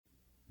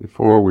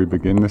Before we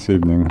begin this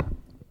evening,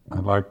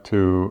 I'd like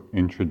to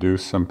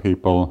introduce some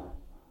people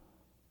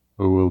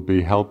who will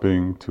be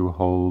helping to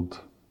hold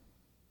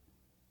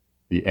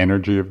the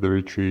energy of the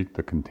retreat,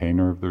 the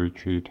container of the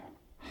retreat.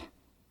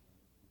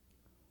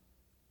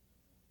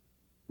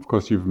 Of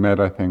course, you've met,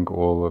 I think,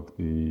 all of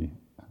the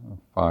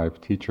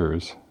 5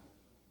 teachers,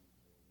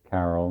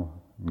 Carol,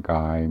 and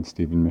Guy, and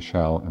Stephen,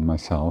 Michelle, and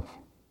myself.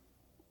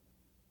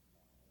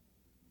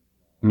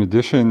 In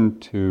addition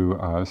to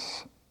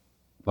us,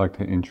 I'd like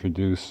to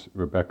introduce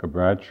Rebecca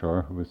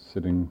Bradshaw, who is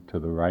sitting to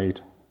the right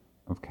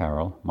of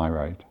Carol, my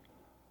right.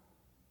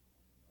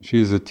 She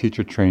is a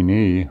teacher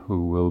trainee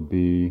who will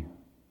be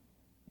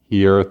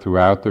here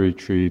throughout the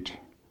retreat,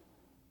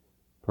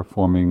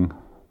 performing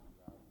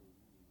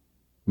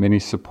many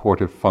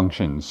supportive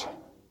functions,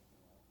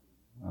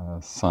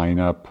 sign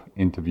up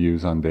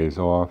interviews on days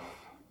off,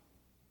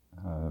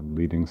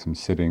 leading some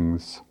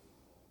sittings.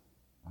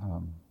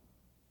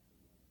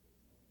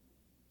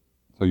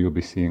 So you'll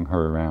be seeing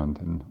her around,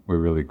 and we're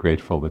really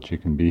grateful that she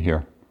can be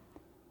here.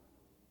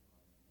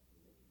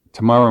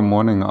 Tomorrow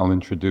morning I'll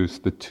introduce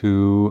the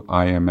 2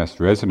 IMS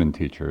resident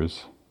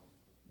teachers,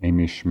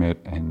 Amy Schmidt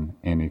and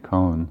Annie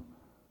Cohn,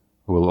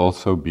 who will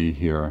also be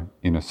here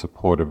in a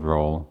supportive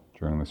role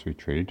during this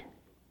retreat.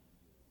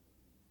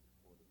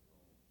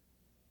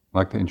 I'd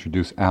like to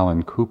introduce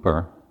Alan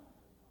Cooper,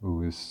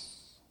 who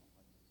is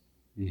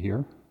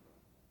here,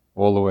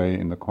 all the way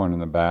in the corner in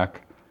the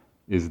back,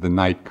 is the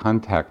night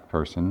contact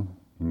person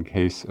in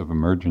case of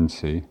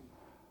emergency.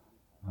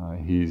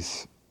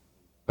 He's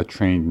a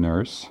trained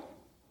nurse,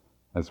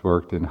 has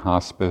worked in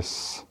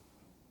hospice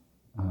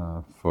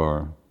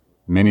for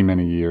many,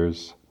 many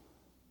years,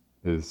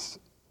 is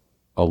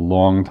a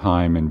long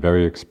time and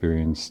very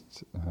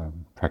experienced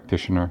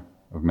practitioner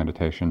of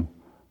meditation.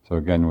 So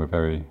again, we're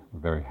very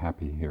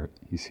happy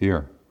he's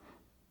here.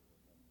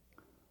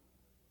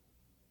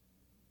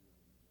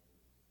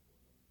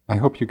 I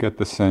hope you get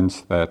the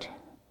sense that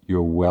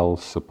you're well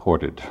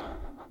supported.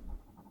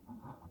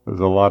 There's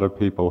a lot of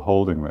people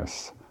holding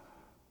this.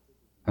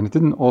 And it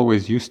didn't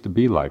always used to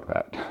be like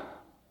that.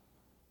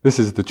 This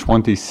is the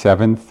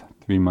 27th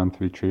 3-month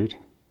retreat.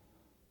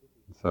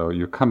 So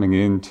you're coming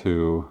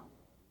into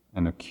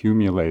an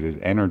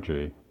accumulated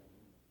energy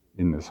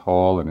in this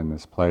hall and in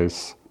this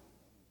place,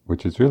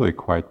 which is really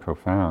quite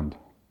profound.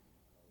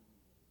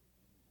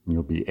 And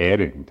you'll be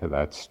adding to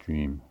that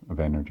stream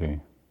of energy.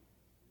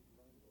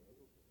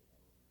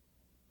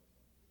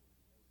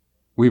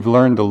 We've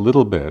learned a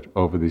little bit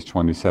over these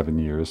 27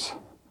 years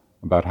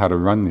about how to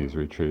run these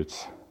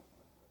retreats.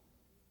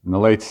 In the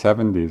late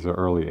 70s or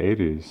early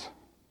 80s,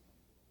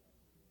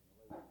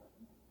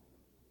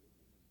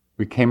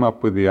 we came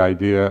up with the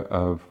idea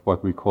of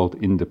what we called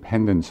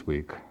Independence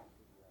Week,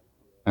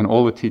 and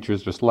all the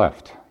teachers just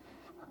left.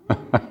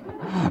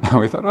 And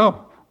we thought,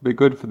 oh, it'd be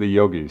good for the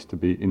yogis to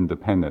be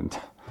independent.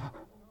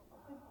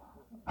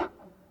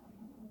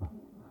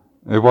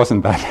 It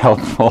wasn't that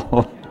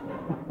helpful.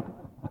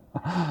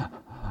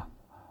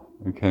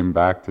 We came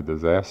back to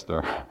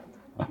disaster.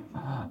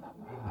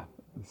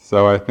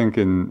 So I think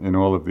in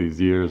all of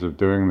these years of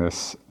doing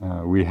this,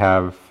 we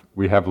have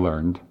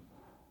learned,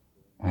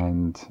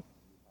 and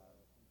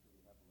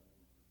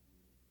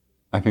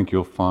I think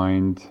you'll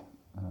find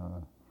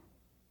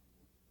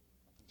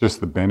just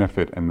the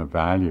benefit and the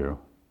value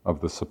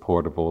of the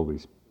support of all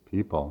these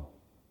people,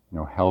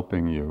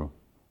 helping you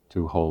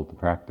to hold the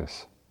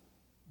practice.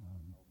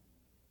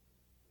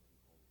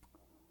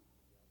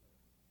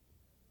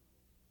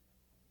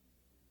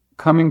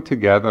 Coming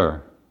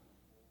together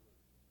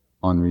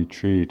on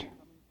retreat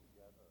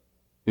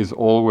is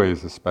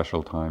always a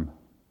special time.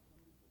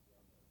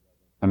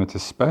 And it's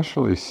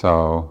especially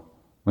so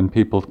when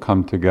people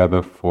come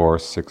together for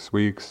 6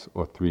 weeks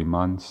or 3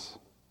 months.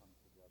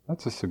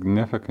 That's a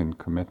significant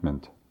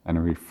commitment, and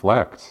it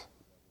reflects,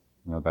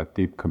 that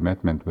deep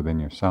commitment within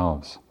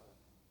yourselves.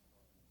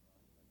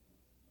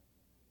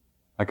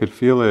 I could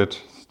feel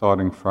it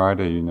starting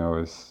Friday,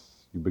 as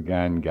you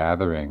began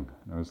gathering.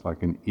 It was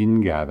like an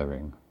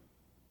in-gathering,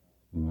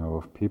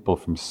 of people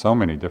from so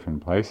many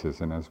different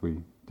places. And as we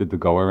did the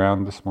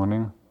go-around this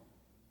morning,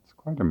 it's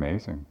quite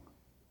amazing.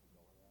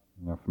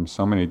 From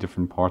so many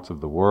different parts of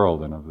the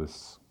world and of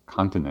this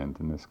continent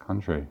and this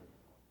country,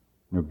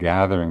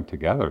 gathering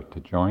together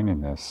to join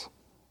in this,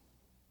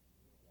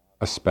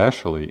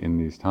 especially in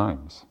these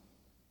times,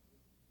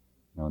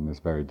 in this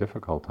very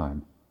difficult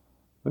time.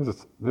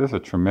 There's a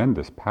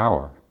tremendous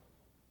power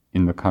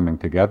in the coming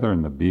together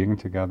and the being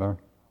together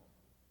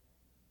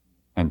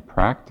and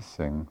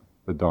practicing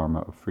the Dharma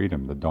of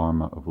freedom, the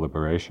Dharma of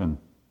liberation.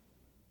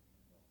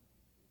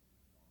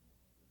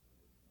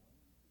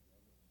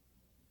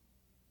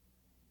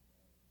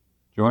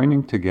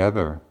 Joining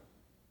together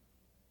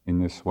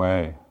in this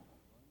way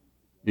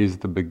is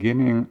the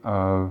beginning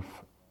of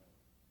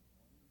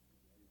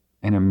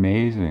an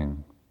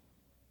amazing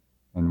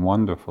and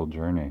wonderful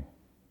journey.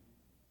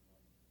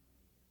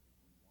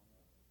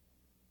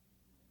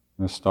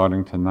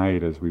 Starting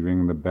tonight as we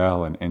ring the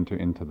bell and enter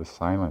into the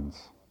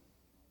silence.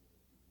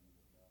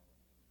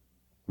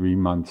 3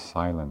 months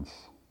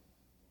silence.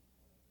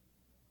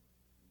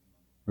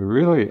 We're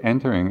really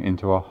entering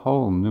into a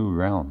whole new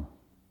realm,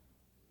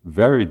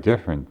 very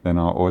different than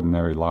our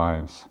ordinary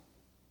lives.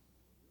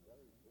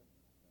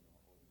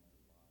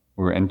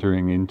 We're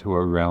entering into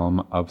a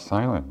realm of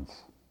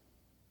silence,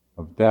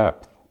 of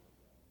depth,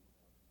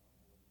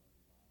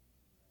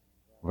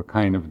 of a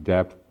kind of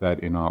depth that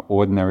in our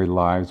ordinary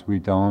lives we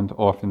don't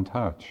often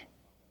touch.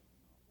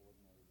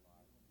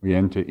 We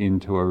enter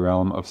into a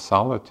realm of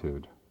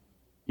solitude,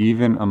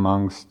 even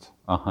amongst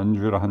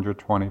 100,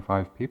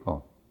 125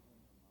 people.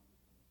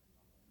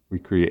 We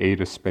create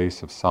a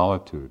space of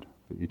solitude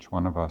for each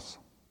one of us.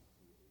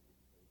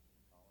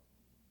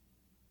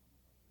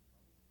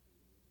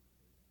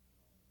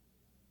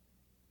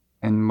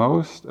 And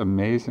most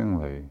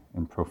amazingly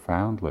and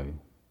profoundly,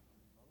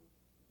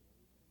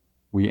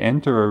 we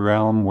enter a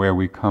realm where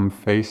we come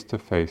face to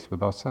face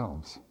with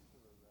ourselves,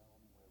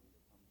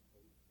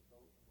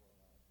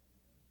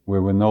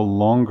 where we're no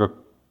longer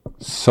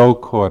so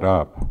caught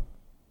up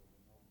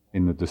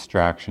in the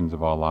distractions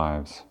of our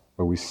lives,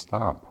 where we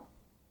stop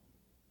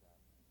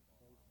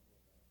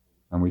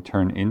and we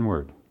turn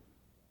inward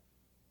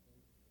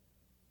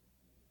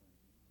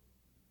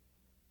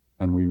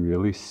and we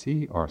really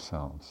see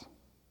ourselves.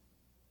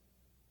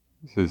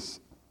 This is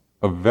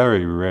a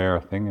very rare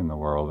thing in the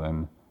world,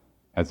 and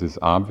as is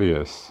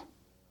obvious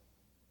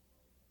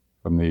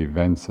from the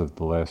events of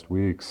the last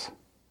weeks,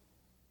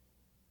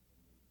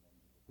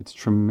 it's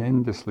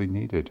tremendously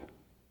needed.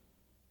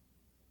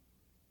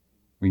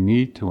 We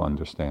need to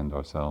understand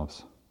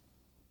ourselves.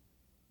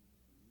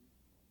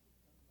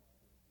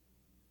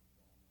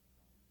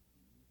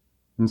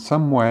 In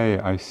some way,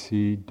 I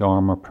see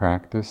Dharma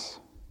practice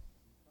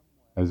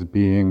as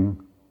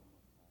being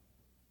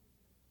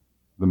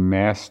the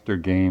master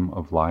game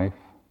of life,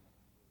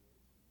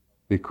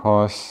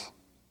 because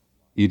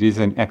it is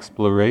an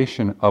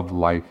exploration of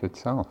life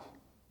itself.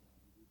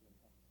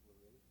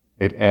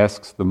 It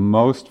asks the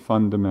most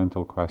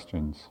fundamental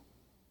questions.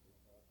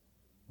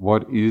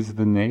 What is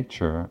the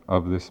nature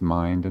of this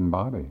mind and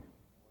body?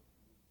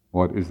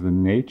 What is the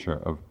nature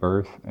of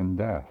birth and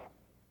death?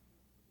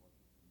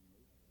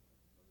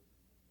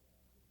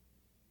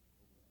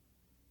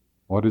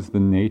 What is the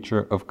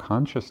nature of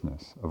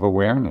consciousness, of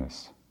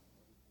awareness?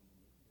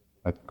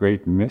 That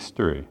great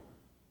mystery.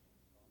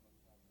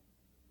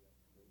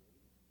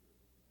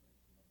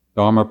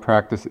 Dharma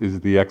practice is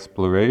the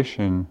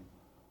exploration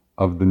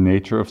of the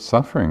nature of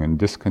suffering and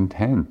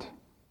discontent,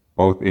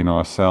 both in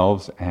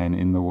ourselves and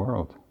in the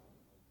world.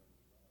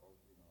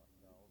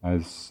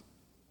 As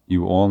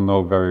you all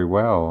know very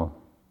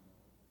well,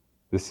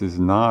 this is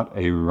not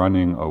a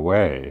running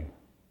away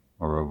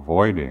or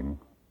avoiding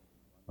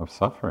of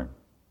suffering.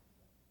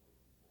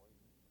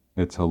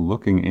 It's a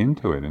looking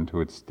into it,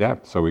 into its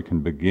depth, so we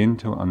can begin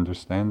to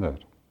understand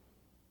it.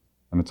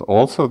 And it's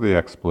also the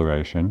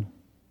exploration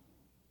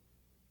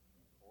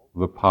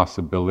of the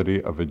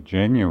possibility of a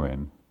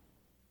genuine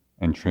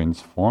and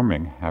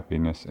transforming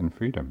happiness and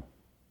freedom.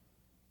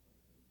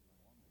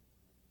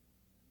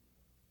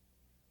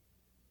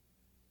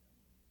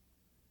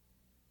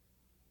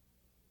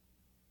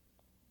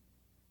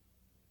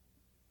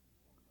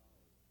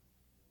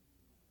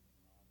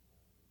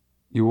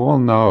 You all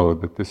know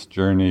that this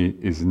journey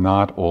is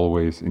not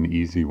always an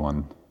easy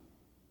one.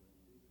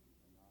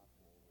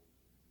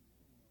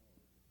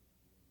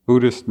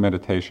 Buddhist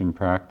meditation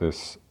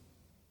practice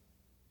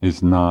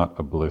is not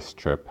a bliss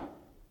trip.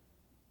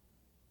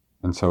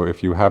 And so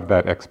if you have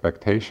that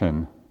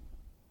expectation,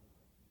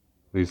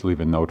 please leave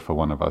a note for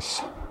one of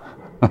us.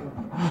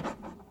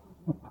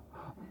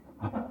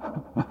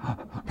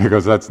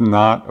 Because that's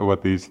not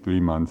what these 3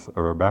 months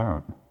are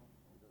about.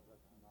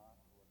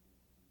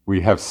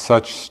 We have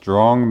such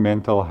strong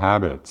mental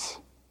habits,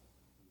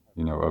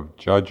 of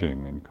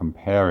judging and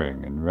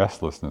comparing and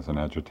restlessness and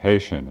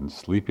agitation and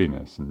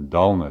sleepiness and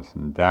dullness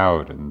and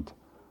doubt and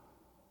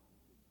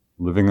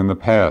living in the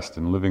past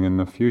and living in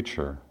the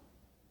future.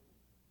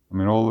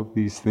 All of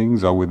these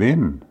things are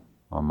within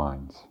our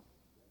minds.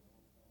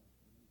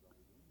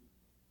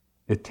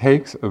 It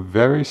takes a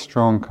very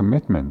strong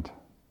commitment,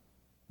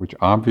 which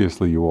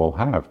obviously you all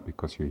have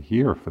because you're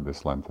here for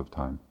this length of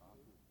time.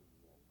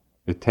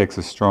 It takes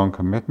a strong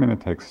commitment,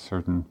 it takes a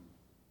certain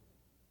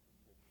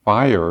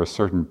fire, a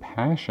certain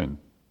passion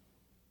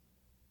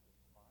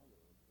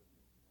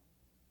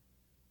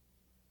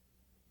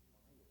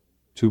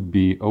to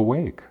be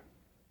awake,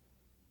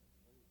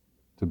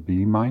 to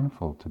be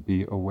mindful, to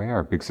be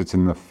aware, because it's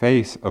in the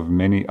face of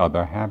many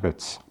other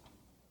habits.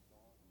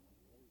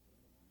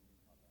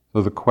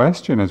 So the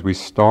question as we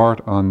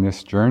start on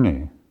this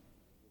journey,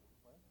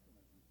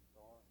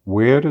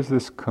 where does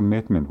this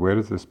commitment, where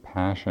does this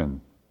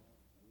passion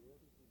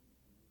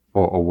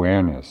for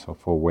awareness or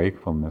for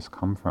wakefulness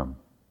come from?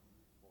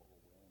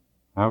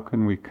 How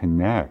can we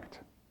connect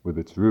with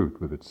its root,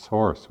 with its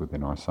source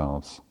within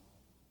ourselves?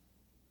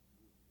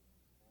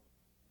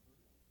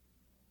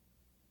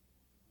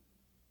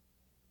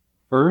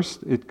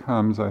 First, it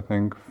comes, I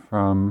think,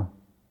 from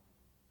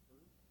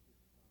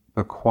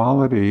the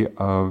quality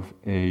of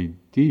a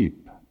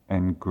deep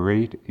and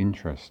great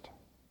interest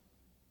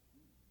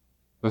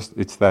Just,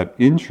 it's that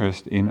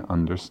interest in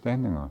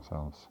understanding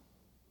ourselves.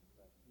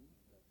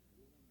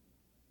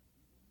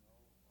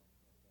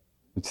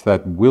 It's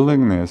that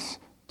willingness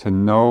to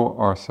know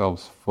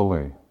ourselves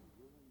fully.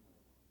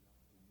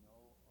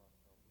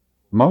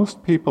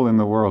 Most people in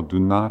the world do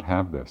not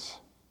have this.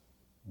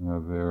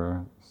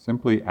 They're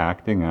simply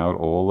acting out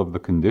all of the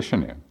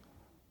conditioning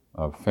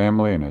of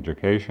family and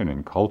education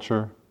and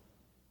culture.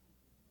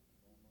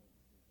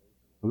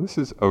 So this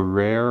is a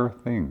rare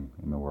thing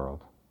in the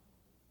world.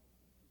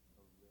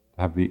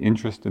 To have the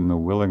interest and the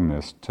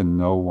willingness to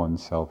know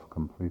oneself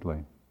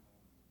completely.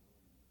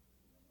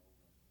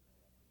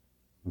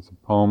 There's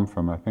a poem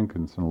from, I think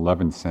it's an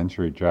 11th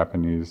century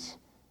Japanese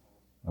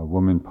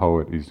woman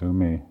poet,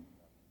 Izumi,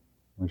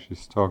 where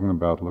she's talking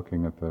about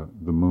looking at the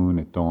moon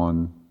at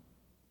dawn,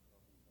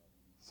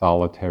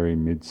 solitary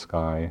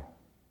mid-sky.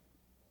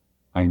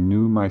 I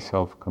knew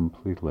myself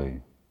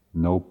completely,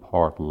 no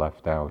part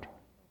left out.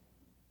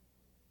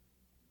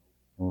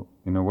 Well,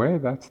 in a way,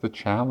 that's the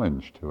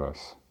challenge to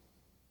us.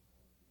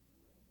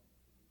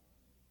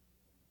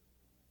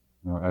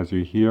 As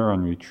you're here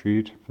on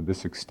retreat for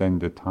this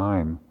extended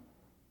time,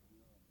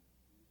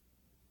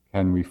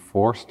 can we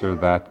foster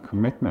that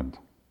commitment?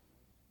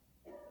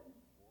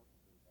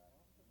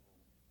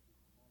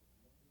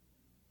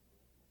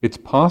 It's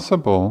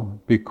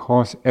possible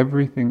because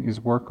everything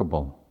is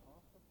workable.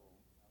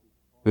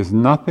 There's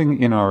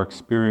nothing in our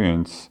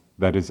experience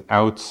that is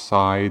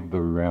outside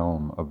the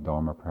realm of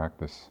Dharma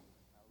practice.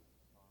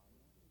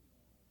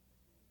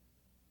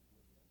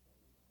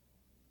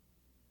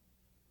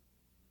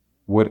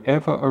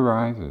 Whatever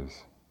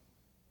arises,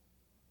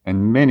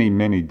 and many,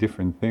 many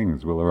different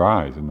things will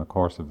arise in the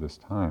course of this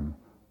time,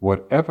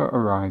 whatever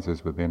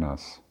arises within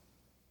us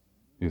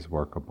is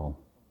workable.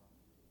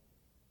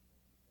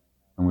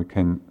 And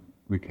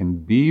we can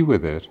be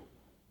with it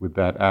with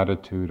that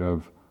attitude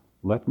of,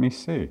 let me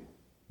see,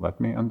 let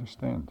me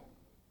understand,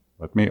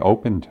 let me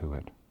open to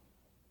it.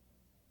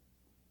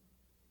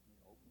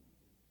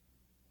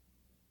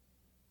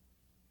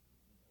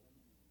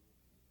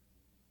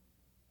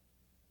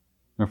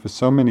 For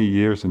so many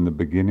years in the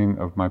beginning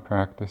of my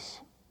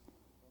practice,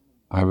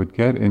 I would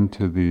get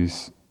into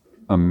these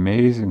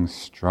amazing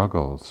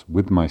struggles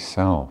with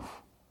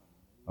myself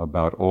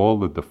about all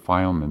the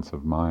defilements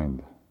of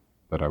mind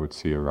that I would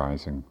see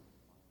arising.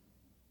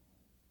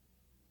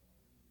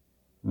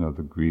 The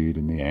greed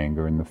and the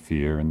anger and the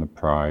fear and the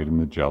pride and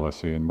the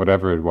jealousy and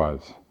whatever it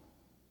was.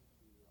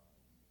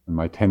 And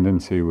my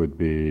tendency would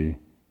be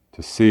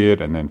to see it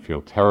and then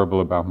feel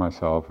terrible about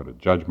myself, or to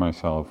judge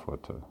myself, or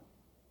to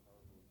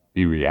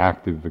be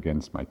reactive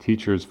against my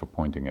teachers for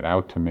pointing it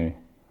out to me.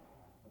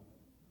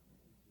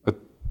 But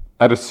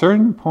at a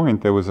certain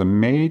point, there was a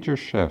major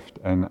shift,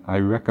 and I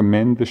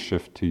recommend the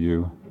shift to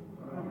you.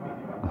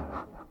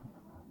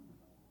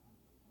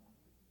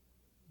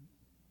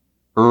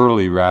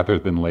 Early rather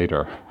than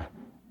later,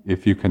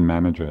 if you can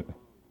manage it.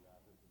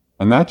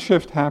 And that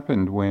shift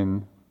happened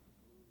when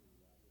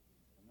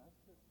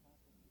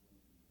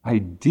I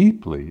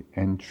deeply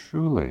and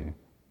truly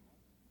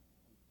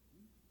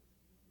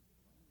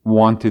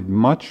wanted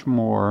much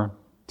more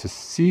to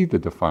see the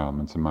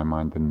defilements in my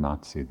mind than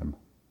not see them.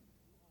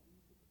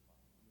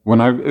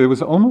 It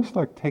was almost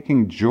like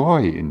taking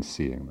joy in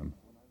seeing them,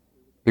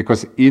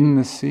 because in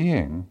the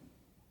seeing,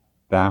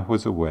 that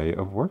was a way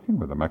of working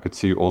with them. I could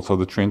see also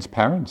the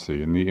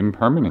transparency and the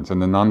impermanence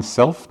and the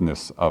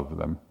non-selfness of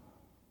them.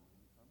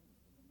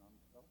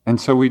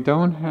 And so we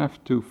don't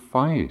have to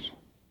fight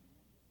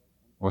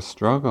or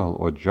struggle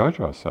or judge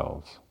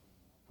ourselves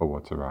for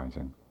what's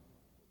arising.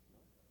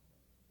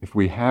 If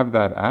we have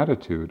that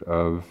attitude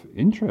of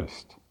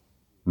interest,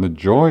 and the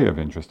joy of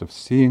interest, of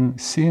seeing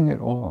it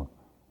all,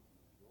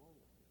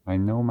 I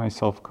know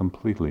myself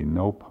completely,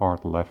 no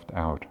part left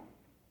out.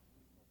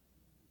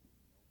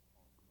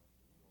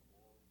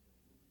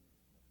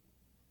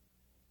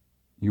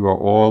 You are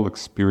all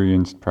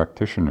experienced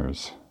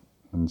practitioners,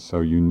 and so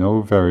you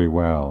know very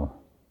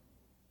well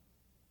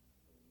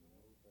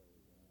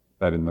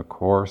that in the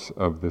course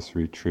of this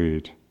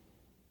retreat,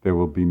 there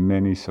will be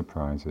many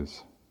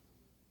surprises.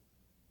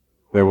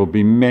 There will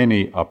be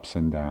many ups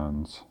and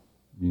downs,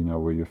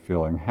 where you're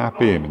feeling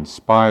happy and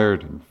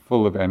inspired and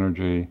full of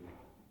energy,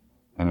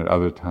 and at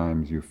other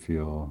times you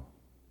feel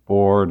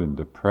bored and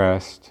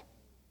depressed,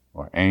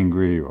 or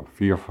angry or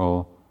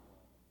fearful.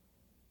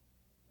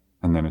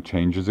 And then it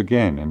changes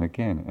again and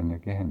again and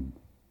again.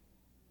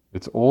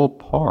 It's all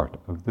part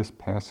of this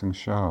passing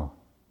show.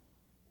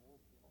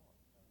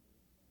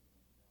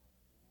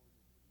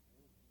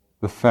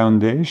 The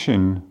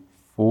foundation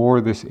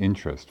for this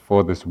interest,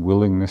 for this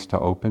willingness to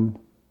open,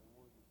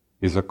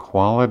 is a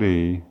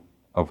quality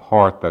of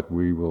heart that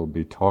we will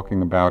be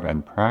talking about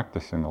and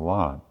practicing a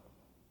lot.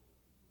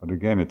 But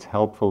again, it's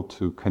helpful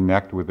to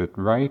connect with it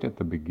right at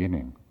the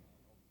beginning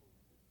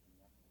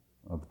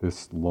of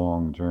this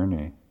long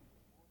journey.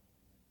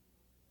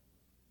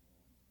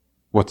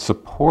 What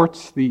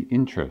supports the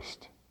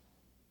interest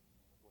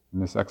in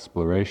this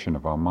exploration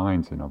of our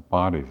minds and our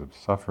bodies, of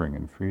suffering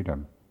and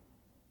freedom,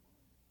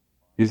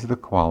 is the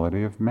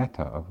quality of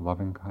metta, of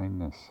loving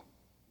kindness.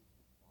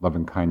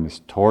 loving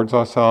kindness towards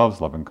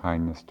ourselves, loving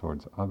kindness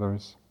towards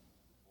others.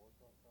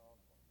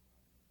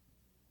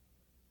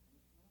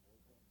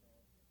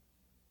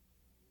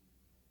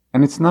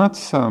 And it's not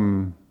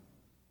some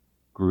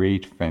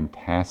great,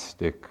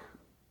 fantastic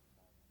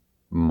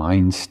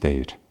mind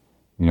state,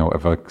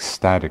 of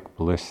ecstatic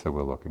bliss that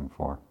we're looking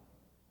for.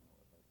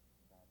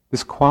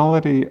 This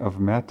quality of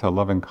metta,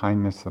 loving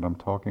kindness that I'm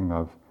talking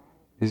of,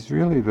 is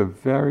really the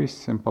very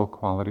simple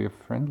quality of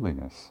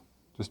friendliness.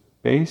 Just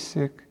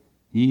basic,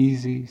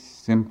 easy,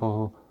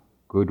 simple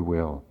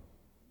goodwill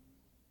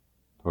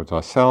towards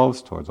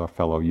ourselves, towards our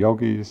fellow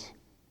yogis,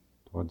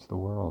 towards the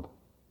world,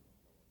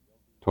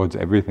 towards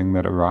everything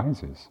that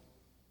arises.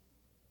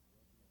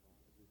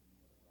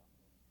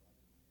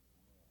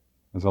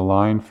 There's a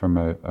line from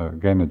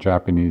a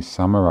Japanese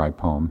samurai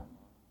poem.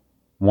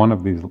 One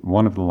of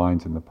the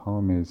lines in the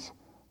poem is,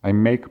 "I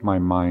make my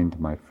mind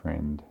my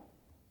friend."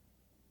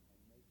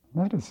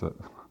 That's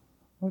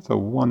a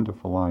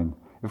wonderful line.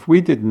 If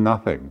we did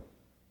nothing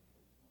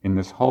in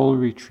this whole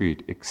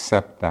retreat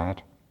except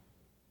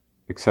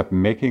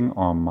making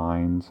our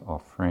minds our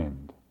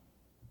friend,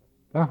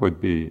 that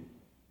would be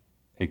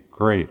a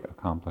great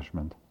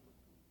accomplishment.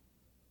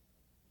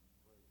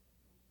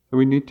 So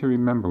we need to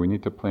remember, we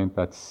need to plant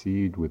that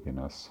seed within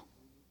us.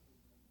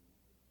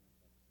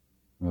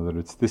 That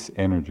it's this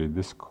energy,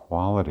 this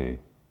quality,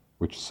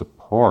 which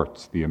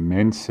supports the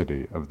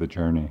immensity of the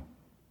journey.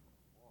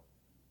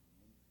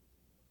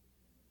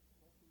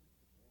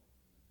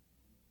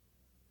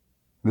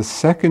 The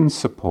second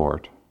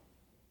support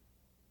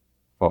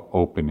for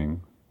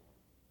opening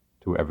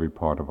to every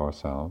part of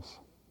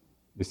ourselves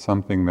is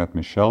something that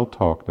Michelle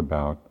talked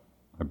about,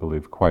 I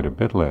believe, quite a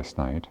bit last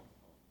night,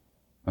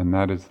 and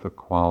that is the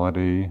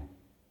quality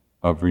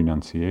of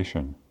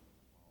renunciation.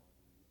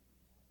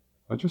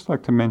 I'd just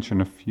like to mention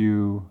a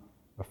few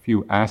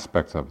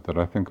aspects of it that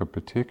I think are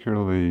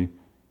particularly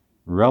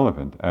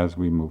relevant as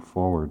we move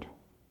forward.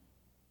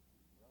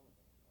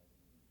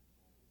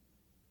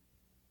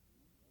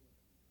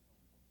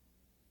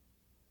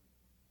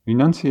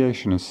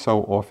 Renunciation is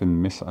so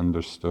often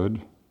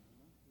misunderstood.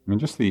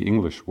 Just the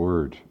English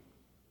word.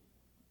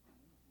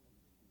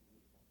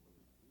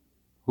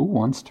 Who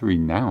wants to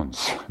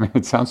renounce?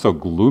 It sounds so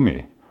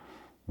gloomy,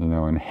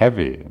 and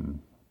heavy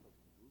and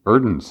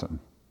burdensome.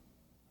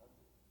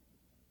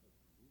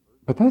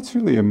 But that's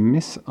really a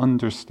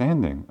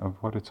misunderstanding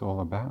of what it's all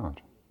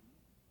about.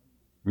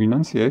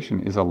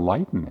 Renunciation is a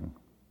lightening.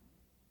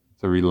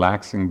 It's a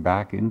relaxing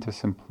back into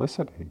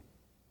simplicity.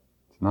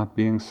 It's not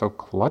being so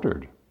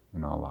cluttered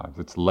in our lives.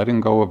 It's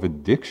letting go of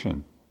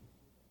addiction.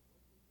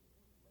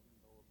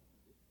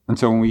 And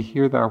so when we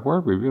hear that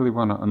word, we really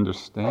want to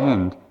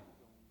understand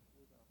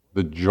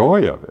the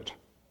joy of it,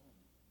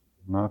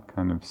 not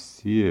kind of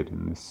see it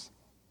in this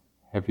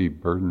heavy,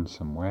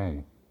 burdensome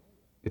way.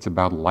 It's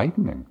about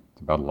lightening.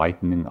 It's about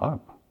lightening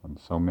up on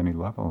so many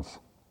levels.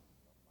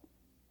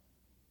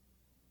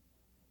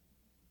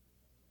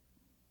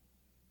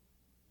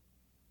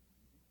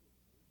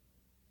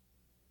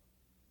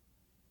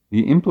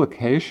 The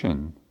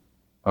implication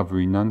of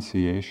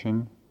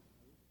renunciation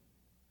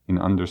in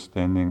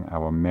understanding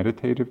our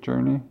meditative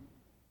journey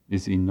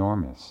is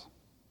enormous.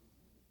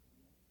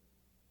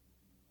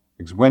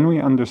 Because when we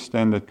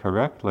understand it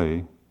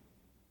correctly,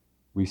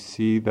 we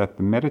see that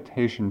the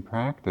meditation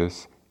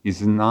practice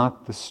is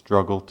not the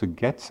struggle to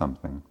get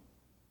something.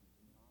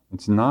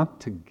 It's not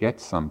to get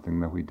something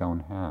that we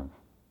don't have.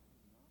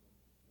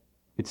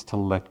 It's to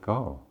let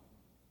go.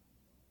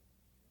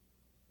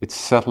 It's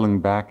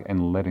settling back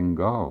and letting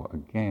go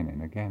again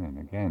and again and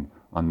again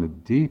on the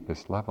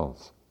deepest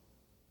levels.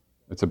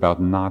 It's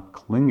about not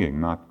clinging,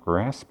 not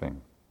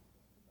grasping.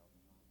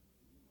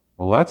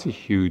 Well, that's a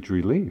huge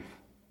relief.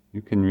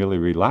 You can really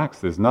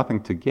relax. There's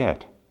nothing to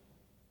get.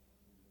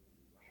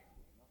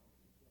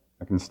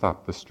 I can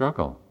stop the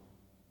struggle.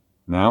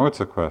 Now it's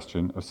a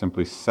question of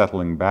simply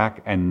settling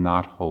back and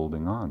not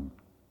holding on.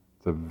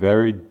 It's a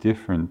very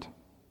different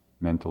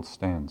mental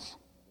stance.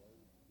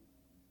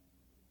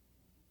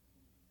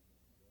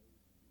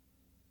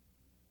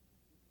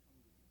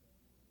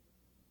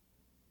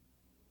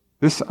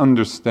 This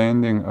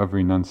understanding of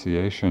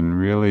renunciation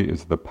really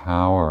is the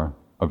power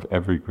of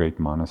every great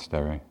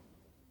monastery.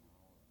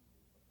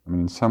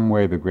 In some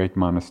way the great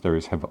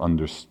monasteries have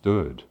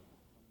understood,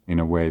 in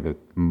a way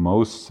that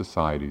most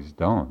societies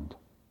don't,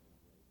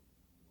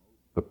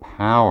 the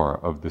power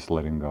of this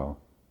letting go,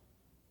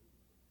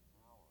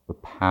 the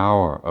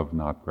power of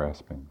not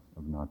grasping,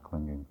 of not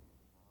clinging.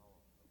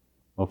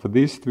 Well, for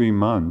these 3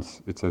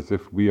 months, it's as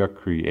if we are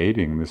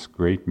creating this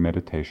great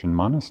meditation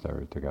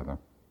monastery together.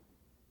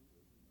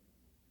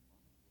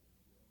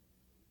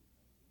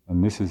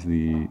 And this is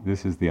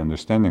the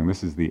understanding,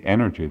 this is the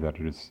energy that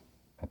is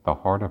at the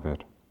heart of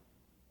it.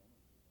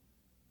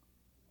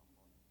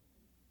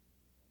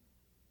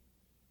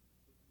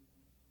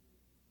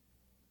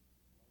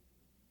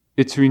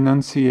 It's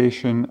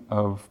renunciation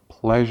of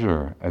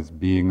pleasure as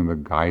being the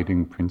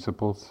guiding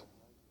principle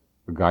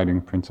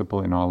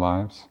in our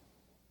lives.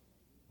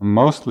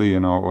 Mostly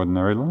in our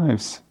ordinary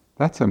lives,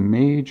 that's a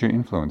major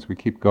influence. We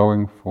keep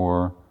going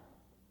for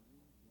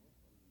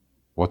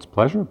what's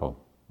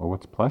pleasurable or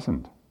what's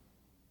pleasant.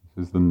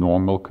 This is the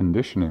normal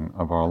conditioning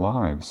of our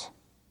lives.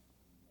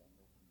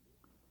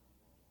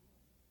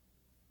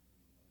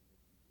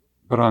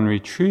 But on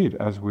retreat,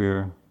 as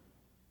we're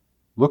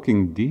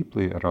looking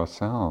deeply at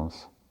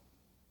ourselves,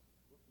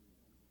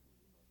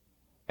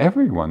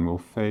 everyone will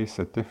face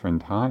at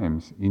different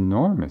times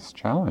enormous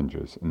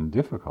challenges and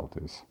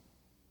difficulties.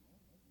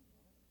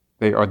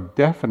 They are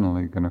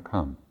definitely going to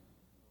come.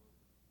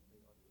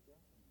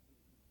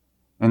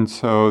 And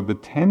so the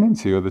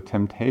tendency or the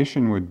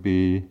temptation would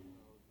be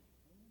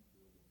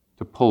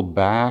to pull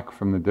back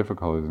from the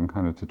difficulties and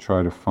kind of to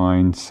try to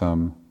find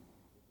some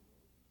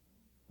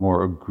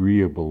more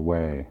agreeable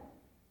way,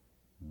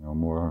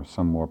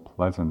 some more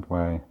pleasant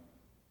way.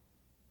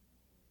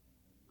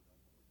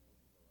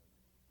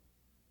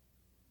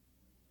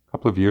 A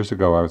couple of years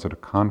ago, I was at a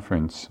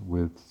conference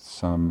with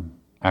some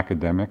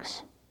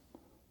academics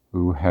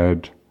who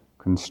had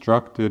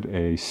constructed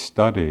a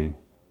study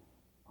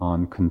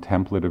on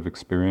contemplative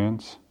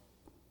experience,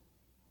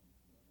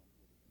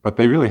 but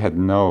they really had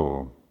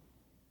no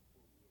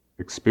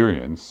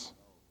experience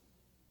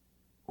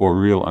or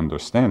real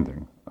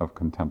understanding of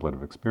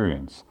contemplative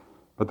experience.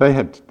 But they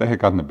had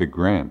gotten a big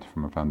grant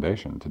from a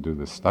foundation to do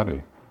this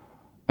study.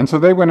 And so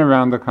they went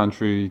around the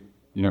country,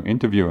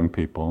 interviewing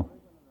people,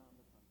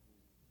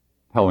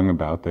 telling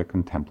about their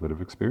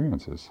contemplative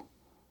experiences.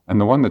 And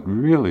the one that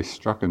really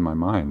struck in my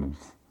mind and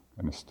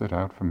kind of stood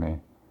out for me,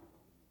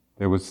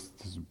 there was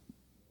this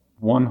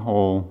one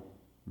whole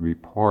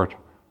report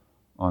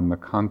on the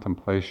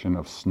contemplation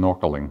of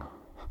snorkeling.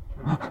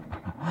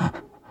 I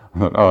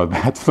thought, oh,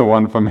 that's the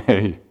one for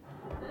me.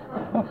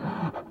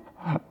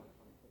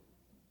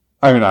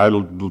 I mean,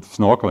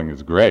 snorkeling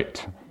is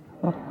great.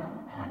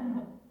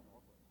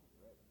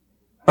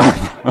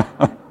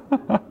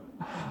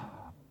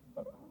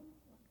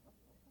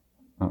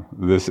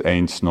 This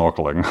ain't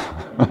snorkeling.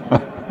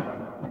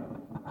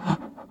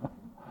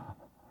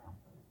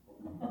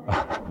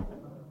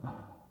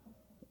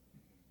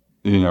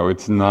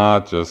 It's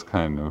not just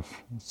kind of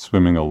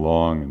swimming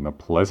along in the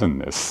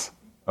pleasantness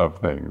of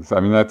things. I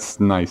mean, that's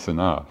nice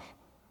enough,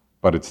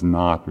 but it's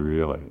not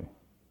really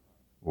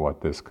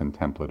what this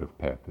contemplative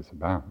path is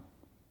about.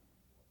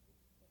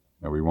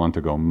 We want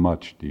to go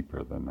much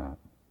deeper than that.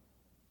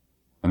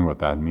 And what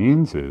that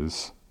means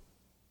is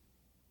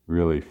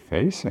really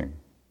facing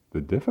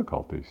the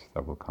difficulties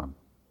that will come.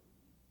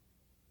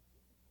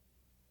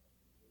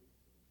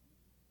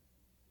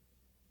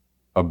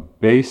 A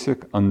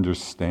basic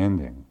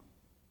understanding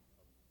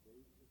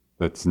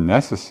that's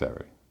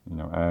necessary,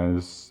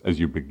 as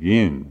you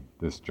begin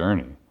this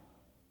journey,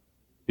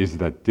 is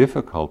that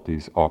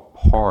difficulties are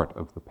part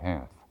of the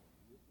path.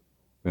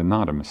 They're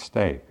not a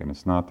mistake, and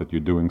it's not that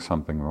you're doing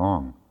something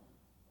wrong.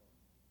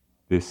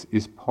 This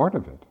is part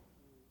of it.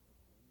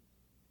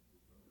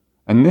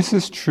 And this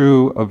is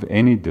true of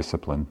any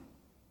discipline.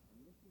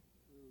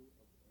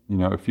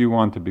 If you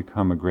want to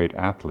become a great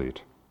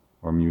athlete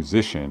or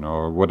musician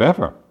or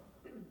whatever,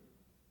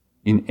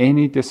 in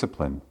any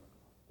discipline,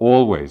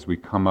 always we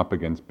come up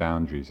against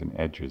boundaries and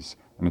edges.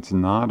 And it's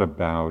not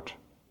about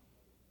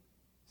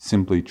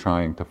simply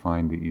trying to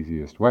find the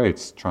easiest way.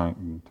 It's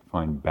trying to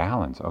find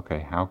balance. Okay,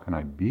 how can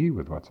I be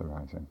with what's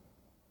arising?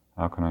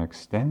 How can I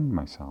extend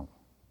myself?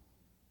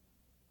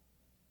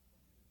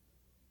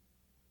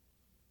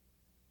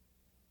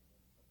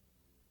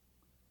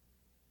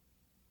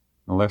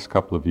 In the last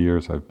couple of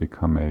years, I've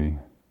become a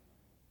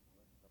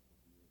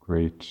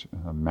great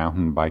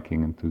mountain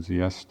biking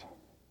enthusiast.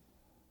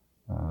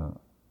 Of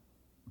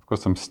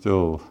course, I'm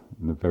still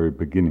in the very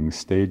beginning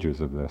stages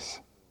of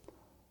this.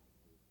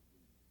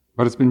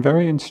 But it's been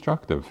very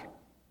instructive.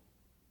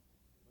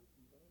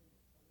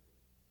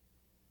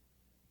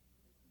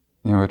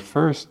 At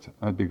first,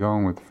 I'd be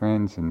going with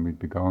friends and we'd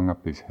be going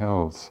up these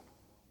hills,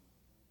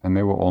 and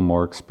they were all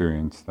more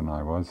experienced than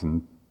I was,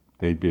 and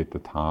they'd be at the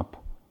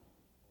top.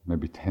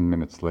 Maybe 10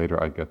 minutes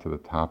later, I'd get to the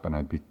top and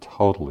I'd be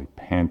totally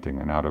panting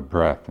and out of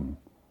breath and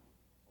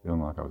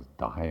feeling like I was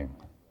dying.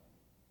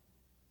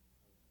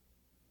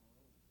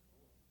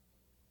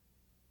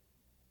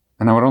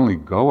 And I would only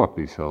go up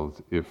these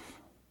hills if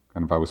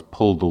I was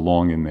pulled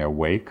along in their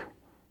wake.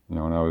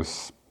 When I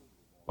was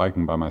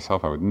biking by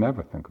myself, I would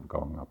never think of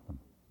going up them.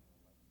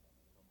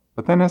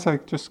 But then as I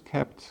just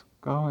kept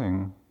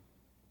going,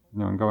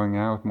 and going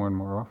out more and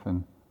more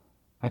often,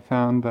 I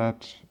found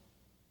that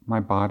my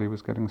body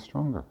was getting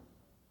stronger.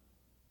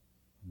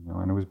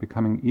 And it was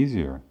becoming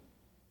easier.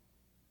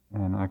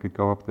 And I could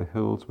go up the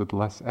hills with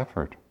less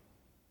effort.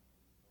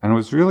 And it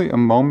was really a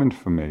moment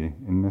for me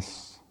in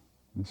this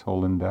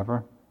whole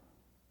endeavor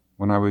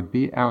when I would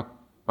be out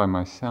by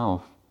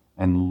myself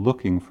and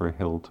looking for a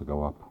hill to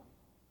go up.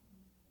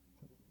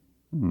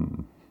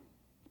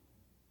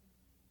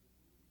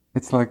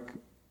 It's like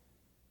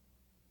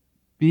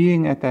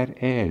being at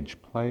that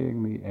edge,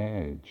 playing the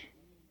edge,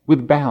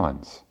 with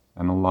balance.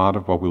 And a lot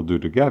of what we'll do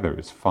together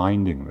is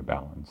finding the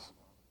balance,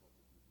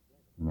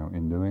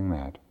 in doing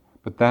that.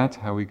 But that's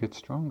how we get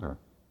stronger.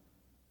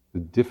 The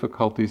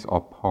difficulties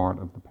are part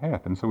of the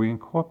path, and so we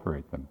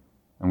incorporate them.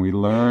 and we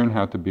learn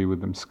how to be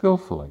with them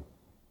skillfully.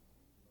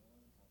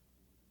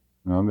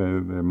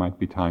 There might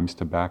be times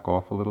to back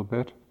off a little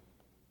bit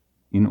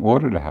in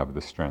order to have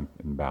the strength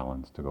and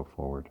balance to go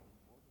forward.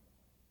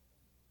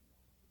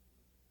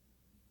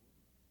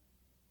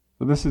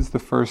 So this is the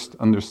first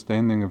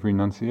understanding of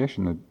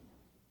renunciation, that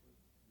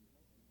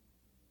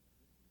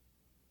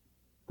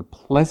the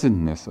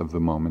pleasantness of the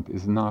moment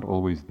is not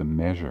always the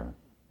measure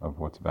of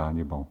what's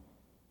valuable.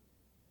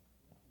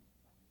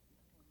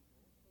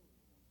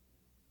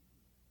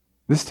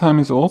 This time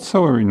is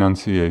also a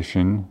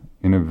renunciation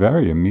in a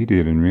very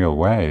immediate and real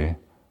way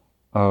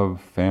of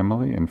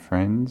family and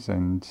friends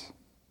and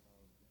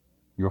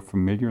your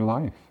familiar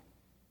life.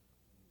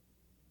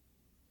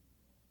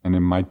 And it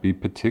might be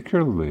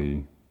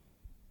particularly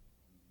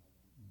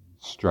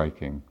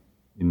striking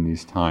in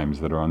these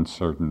times that are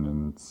uncertain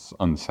and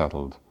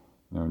unsettled.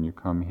 When you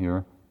come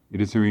here,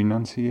 it is a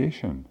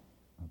renunciation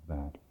of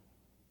that.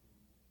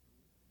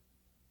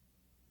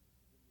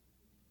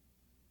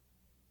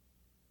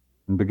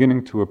 And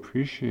beginning to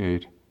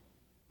appreciate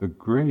the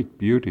great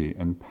beauty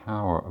and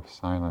power of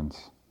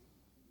silence.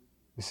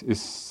 This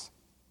is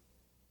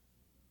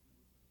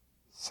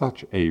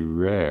such a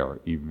rare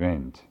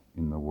event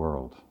in the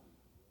world.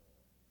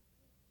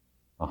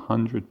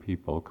 100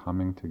 people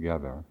coming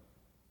together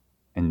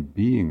and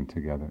being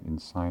together in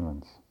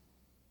silence.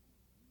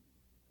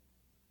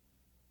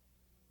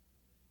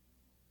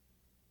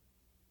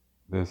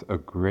 There's a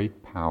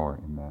great power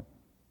in that.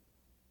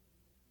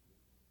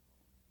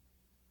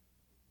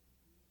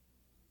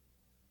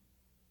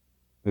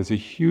 There's a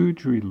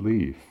huge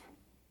relief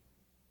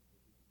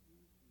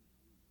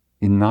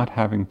in not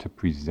having to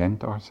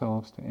present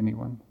ourselves to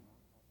anyone.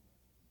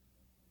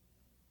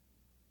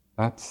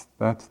 That's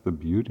the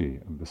beauty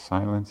of the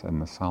silence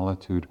and the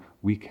solitude.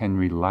 We can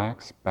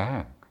relax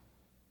back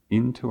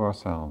into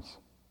ourselves,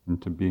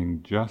 into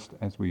being just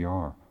as we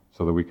are,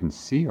 so that we can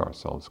see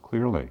ourselves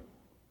clearly,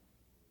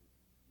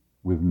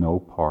 with no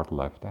part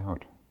left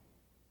out.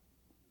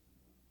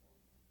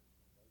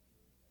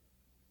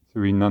 It's the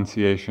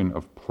renunciation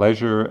of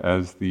pleasure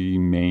as the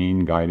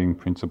main guiding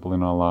principle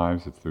in our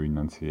lives. It's the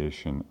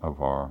renunciation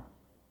of our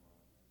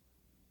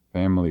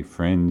family,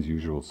 friends,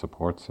 usual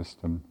support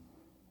system.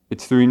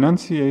 It's the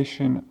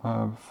renunciation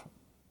of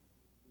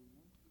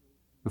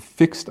the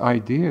fixed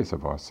ideas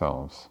of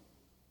ourselves,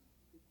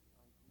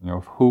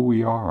 of who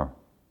we are.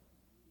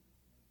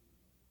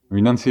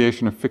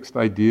 Renunciation of fixed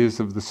ideas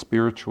of the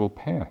spiritual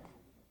path.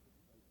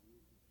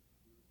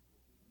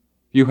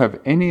 If you have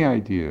any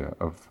idea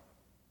of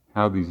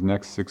how these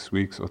next 6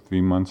 weeks or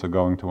 3 months are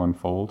going to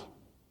unfold,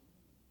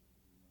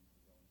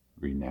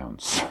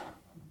 renounce.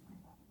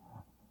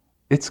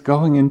 It's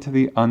going into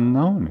the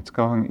unknown. It's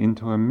going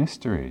into a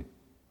mystery.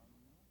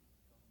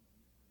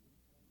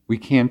 We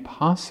can't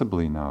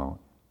possibly know,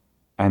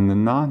 and the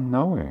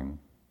non-knowing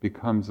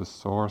becomes a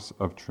source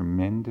of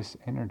tremendous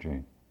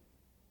energy.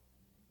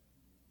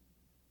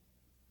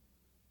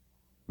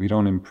 We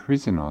don't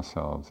imprison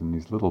ourselves in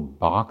these little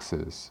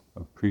boxes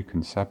of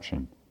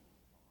preconception,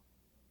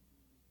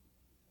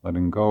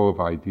 letting go of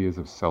ideas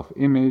of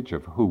self-image,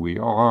 of who we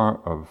are,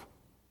 of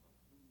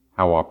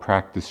how our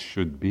practice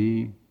should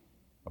be,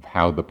 of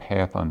how the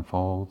path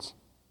unfolds.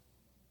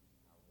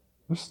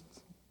 Just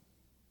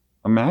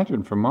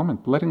imagine for a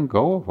moment letting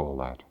go of all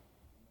that.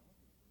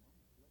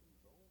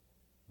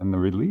 And the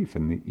relief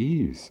and the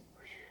ease.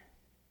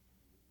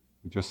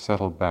 We just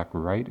settle back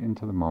right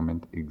into the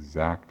moment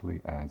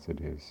exactly as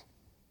it is.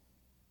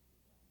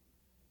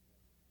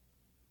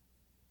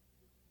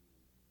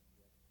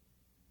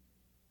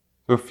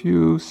 So a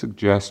few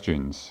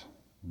suggestions,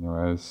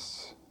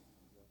 as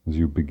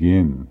you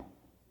begin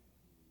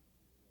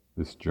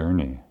this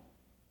journey.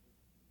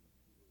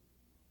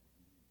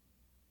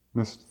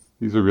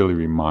 These are really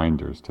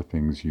reminders to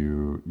things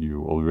you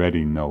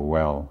already know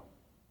well.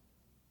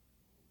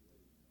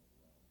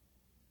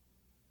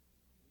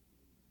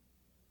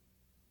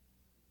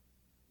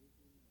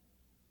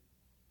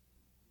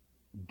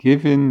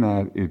 Given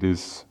that it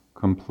is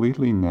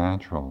completely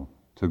natural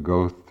to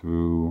go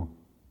through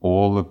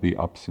all of the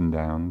ups and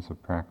downs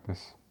of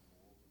practice,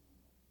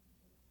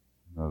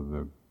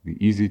 the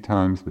easy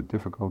times, the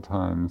difficult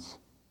times,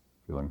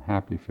 feeling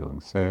happy, feeling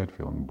sad,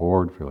 feeling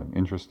bored, feeling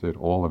interested,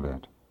 all of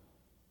it.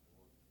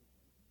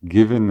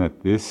 Given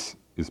that this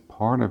is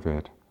part of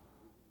it,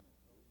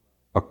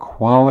 a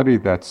quality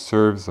that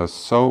serves us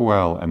so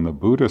well and the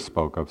Buddha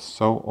spoke of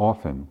so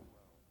often,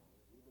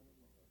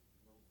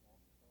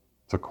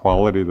 it's a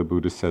quality the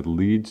Buddha said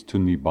leads to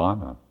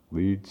nibbana,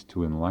 leads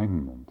to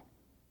enlightenment,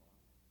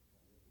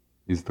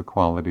 is the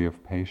quality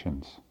of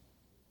patience.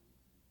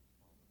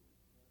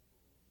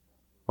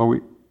 But we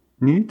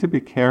need to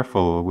be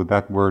careful with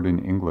that word in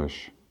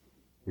English,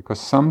 because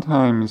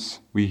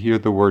sometimes we hear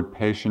the word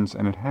patience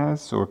and it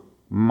has or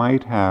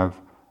might have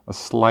a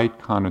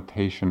slight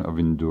connotation of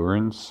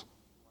endurance.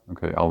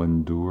 Okay, I'll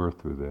endure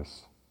through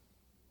this.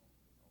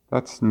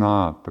 That's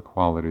not the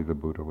quality the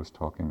Buddha was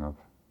talking of.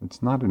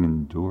 It's not an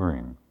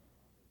enduring.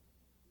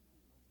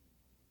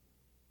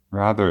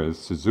 Rather, as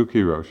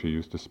Suzuki Roshi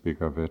used to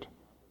speak of it,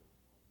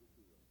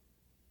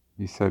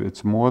 he said,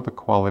 it's more the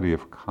quality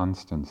of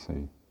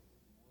constancy.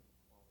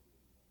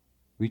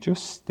 We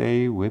just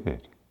stay with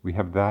it. We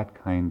have that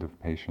kind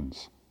of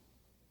patience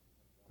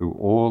through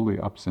all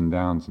the ups and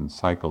downs and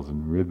cycles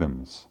and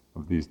rhythms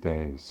of these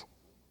days.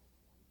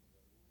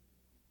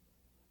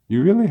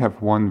 You really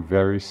have one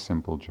very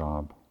simple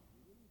job.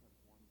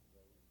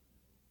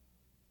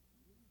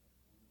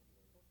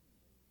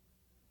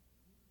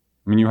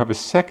 I mean, you have a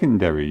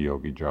secondary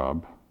yogi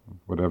job,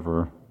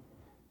 whatever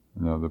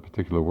the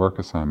particular work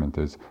assignment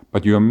is,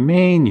 but your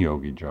main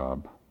yogi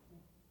job,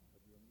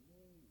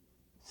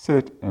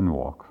 sit and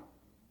walk.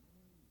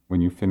 When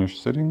you finish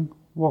sitting,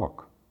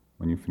 walk.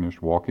 When you finish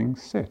walking,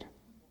 sit.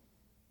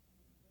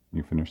 When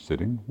you finish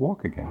sitting,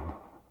 walk again.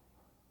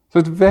 So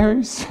it's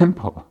very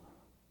simple.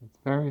 It's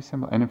very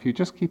simple. And if you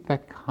just keep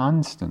that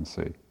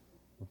constancy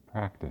of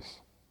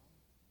practice,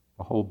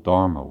 the whole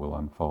Dharma will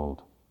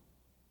unfold.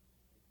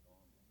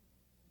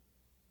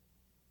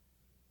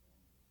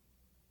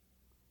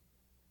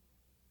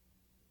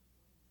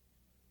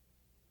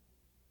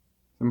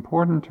 It's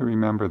important to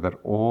remember that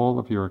all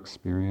of your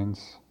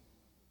experience,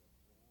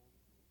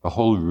 the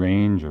whole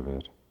range of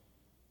it,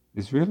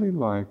 is really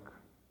like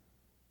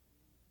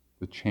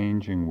the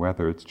changing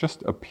weather. It's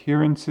just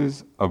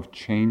appearances of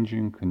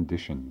changing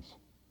conditions.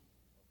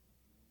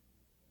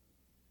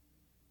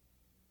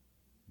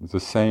 There's a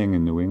saying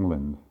in New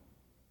England,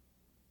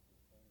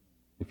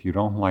 if you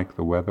don't like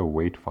the weather,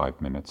 wait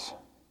 5 minutes.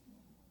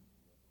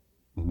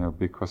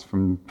 Because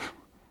from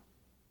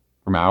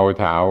hour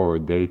to hour or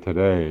day to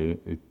day,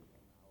 it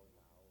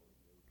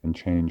can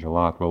change a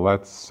lot. Well,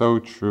 that's so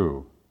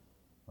true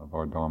of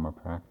our Dharma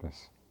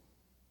practice.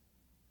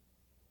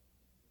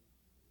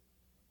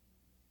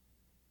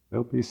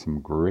 There'll be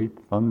some great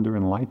thunder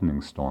and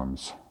lightning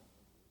storms.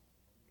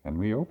 Can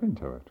we open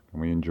to it? Can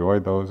we enjoy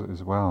those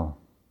as well?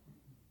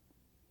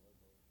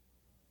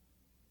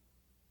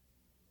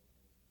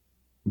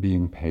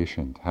 Being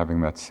patient,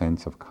 having that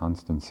sense of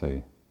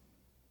constancy.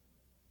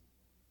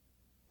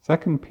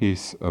 Second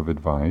piece of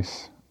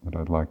advice that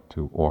I'd like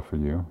to offer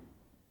you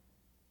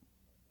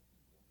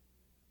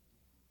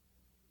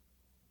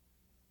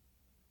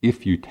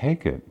if you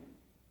take it,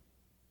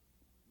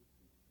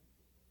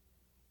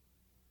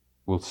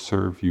 will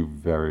serve you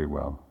very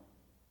well.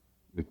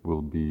 It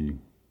will be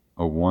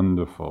a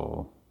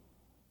wonderful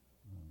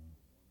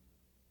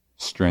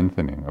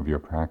strengthening of your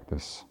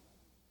practice.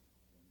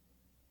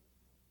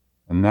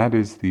 And that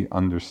is the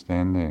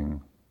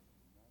understanding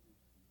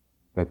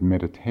that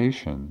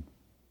meditation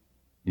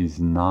is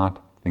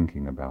not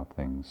thinking about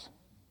things.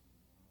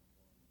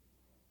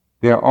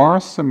 There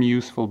are some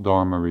useful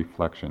Dharma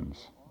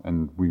reflections,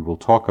 and we will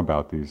talk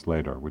about these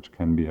later, which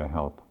can be a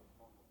help.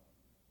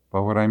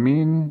 But what I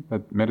mean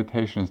that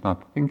meditation is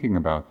not thinking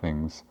about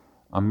things,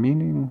 I'm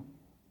meaning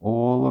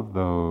all of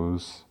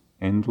those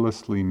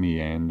endlessly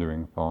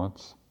meandering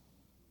thoughts.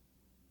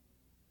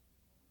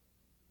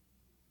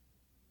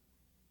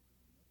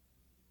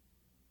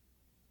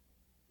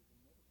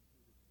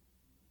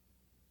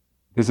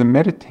 There's a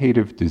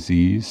meditative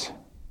disease.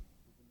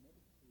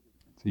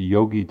 It's a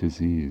yogi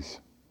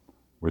disease,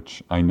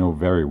 which I know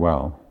very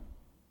well.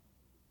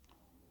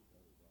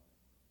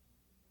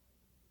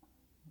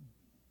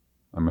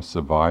 I'm a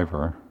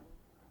survivor.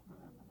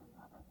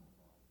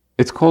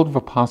 It's called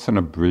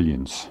Vipassana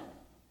brilliance.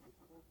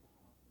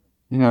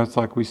 It's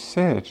like we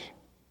sit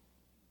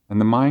and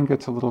the mind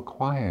gets a little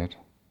quiet,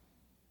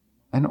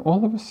 and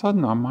all of a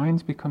sudden our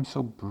minds become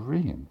so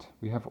brilliant.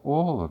 We have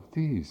all of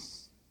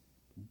these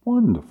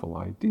wonderful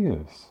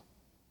ideas.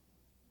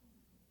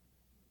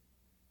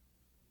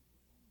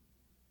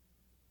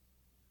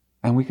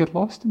 And we get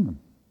lost in them.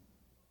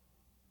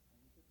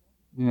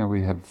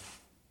 We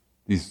have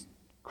these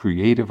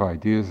creative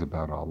ideas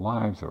about our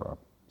lives or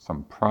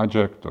some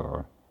project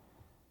or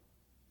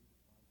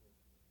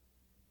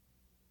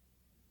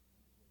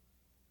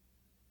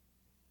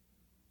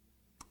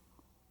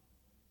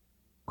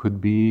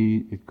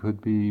it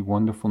could be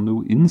wonderful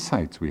new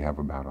insights we have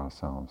about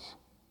ourselves.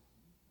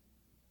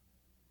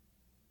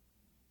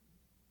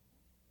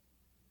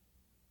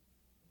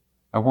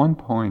 At one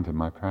point in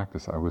my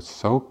practice, I was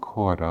so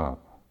caught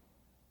up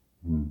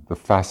in the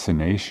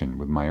fascination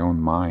with my own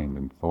mind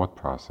and thought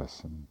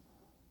process,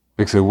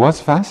 because it was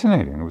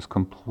fascinating, it was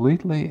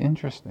completely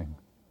interesting.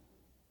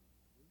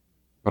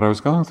 But I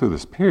was going through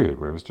this period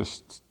where I was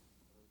just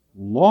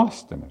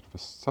lost in it for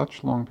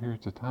such long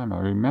periods of time. I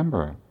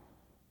remember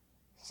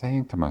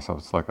saying to myself,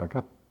 it's like I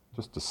got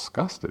just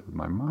disgusted with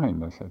my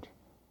mind. I said,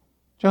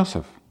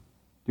 Joseph,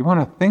 do you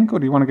want to think or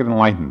do you want to get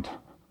enlightened?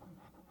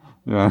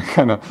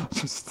 Kind of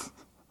just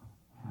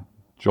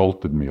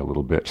jolted me a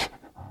little bit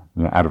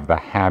out of the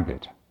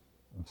habit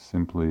of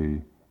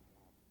simply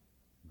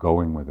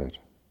going with it.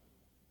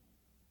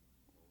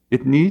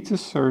 It needs a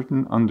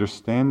certain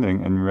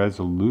understanding and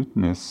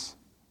resoluteness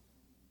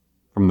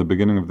from the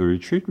beginning of the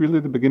retreat, really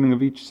the beginning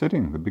of each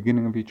sitting, the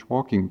beginning of each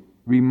walking,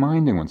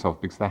 reminding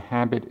oneself, because the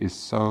habit is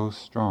so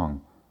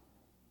strong.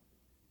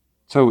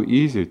 So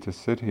easy to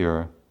sit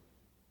here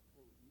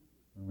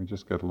We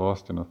just get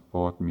lost in a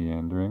thought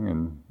meandering,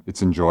 and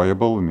it's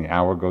enjoyable, and the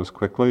hour goes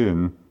quickly,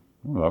 and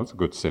that was a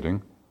good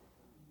sitting.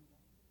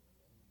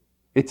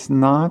 It's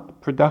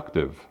not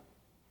productive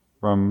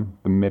from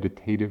the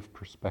meditative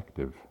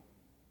perspective.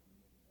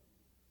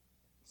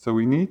 So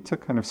we need to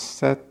kind of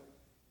set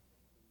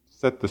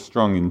the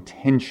strong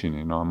intention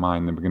in our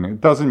mind in the beginning.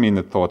 It doesn't mean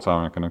that thoughts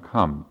aren't going to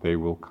come. They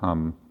will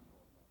come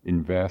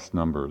in vast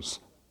numbers.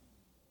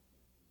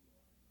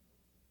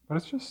 But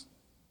it's just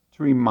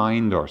to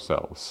remind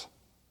ourselves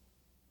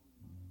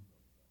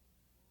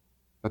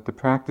that the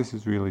practice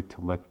is really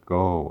to let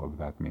go of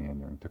that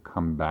meandering, to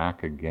come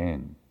back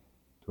again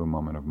to a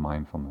moment of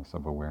mindfulness,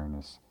 of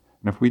awareness.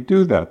 And if we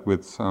do that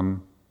with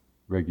some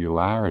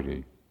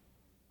regularity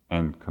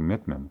and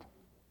commitment,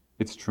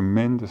 it's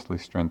tremendously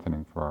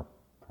strengthening for our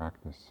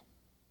practice.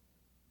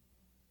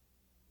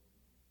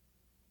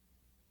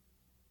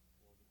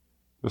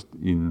 Just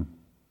in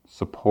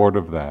support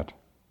of that,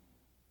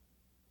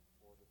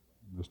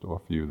 I'll just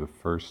offer you the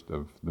first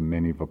of the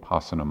many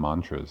Vipassana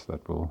mantras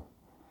that will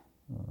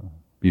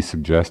be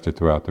suggested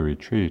throughout the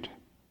retreat.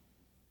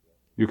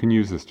 You can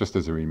use this just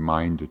as a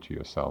reminder to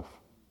yourself.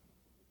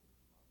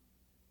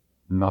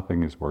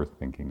 Nothing is worth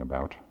thinking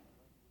about.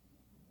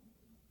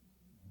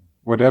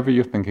 Whatever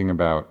you're thinking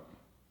about,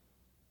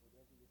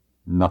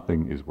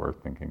 nothing is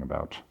worth thinking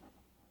about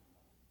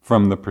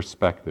from the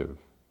perspective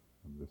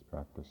of this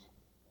practice.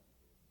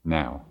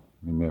 Now,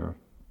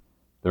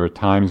 there are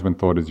times when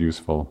thought is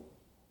useful,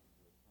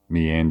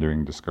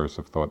 meandering,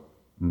 discursive thought.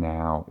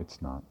 Now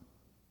it's not.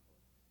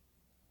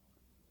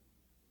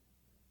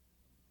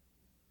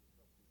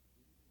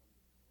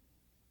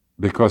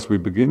 Because we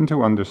begin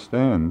to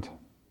understand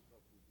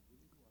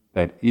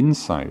that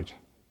insight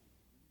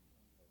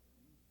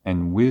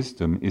and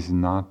wisdom is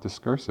not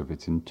discursive,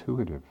 it's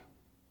intuitive.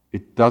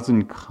 It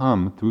doesn't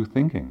come through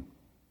thinking.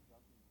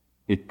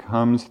 It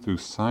comes through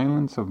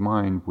silence of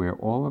mind where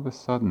all of a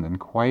sudden and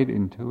quite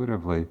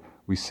intuitively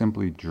we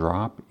simply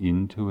drop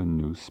into a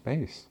new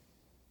space.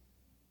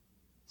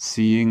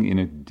 Seeing in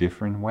a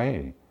different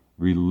way,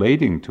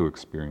 relating to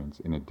experience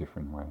in a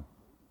different way.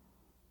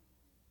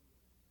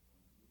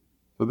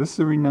 So this is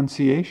a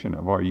renunciation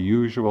of our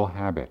usual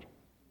habit.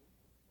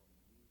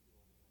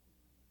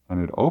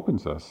 And it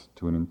opens us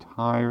to an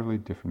entirely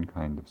different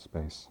kind of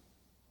space.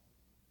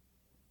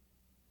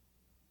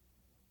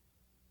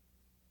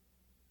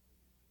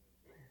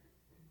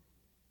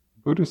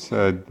 Buddha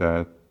said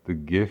that the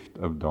gift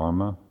of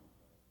Dharma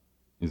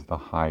is the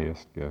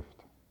highest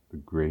gift, the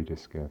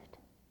greatest gift.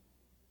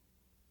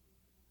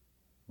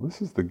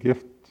 This is the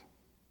gift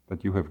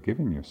that you have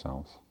given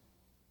yourselves.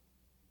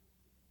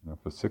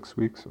 For 6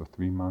 weeks or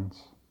 3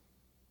 months,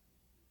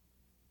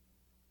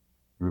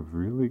 you're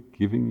really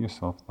giving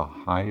yourself the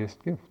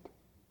highest gift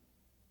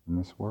in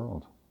this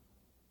world.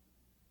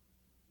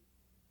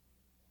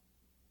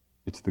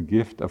 It's the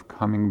gift of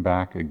coming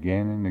back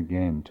again and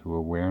again to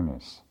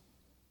awareness,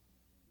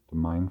 to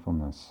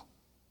mindfulness,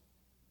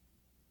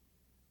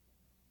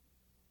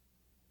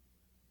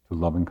 to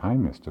loving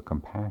kindness, to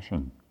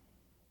compassion.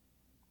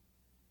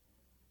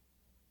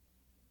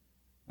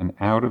 And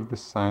out of the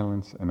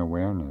silence and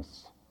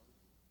awareness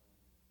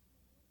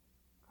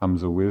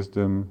comes a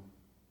wisdom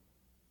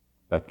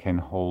that can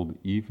hold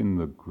even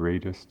the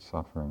greatest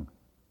suffering.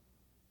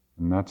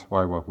 And that's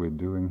why what we're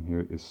doing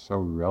here is so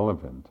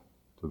relevant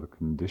to the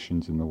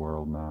conditions in the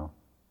world now.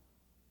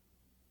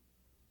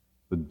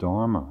 The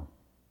Dharma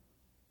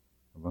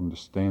of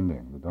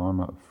understanding, the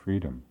Dharma of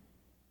freedom,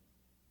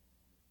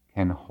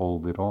 can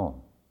hold it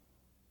all.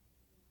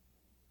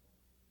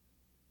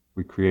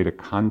 We create a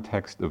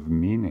context of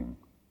meaning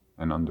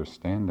and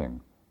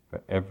understanding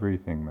for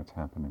everything that's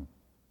happening.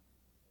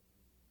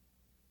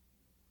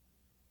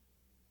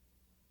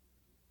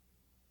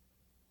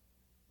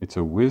 It's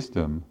a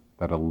wisdom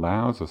that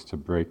allows us to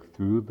break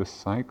through the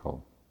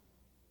cycle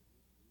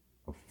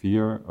of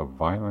fear, of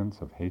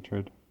violence, of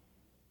hatred.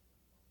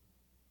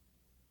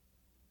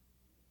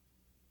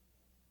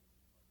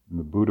 And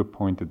the Buddha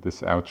pointed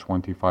this out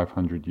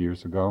 2,500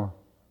 years ago,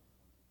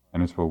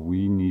 and it's what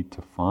we need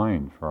to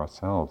find for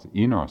ourselves,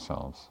 in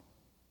ourselves,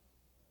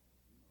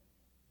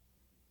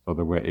 so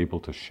that we're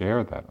able to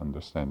share that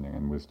understanding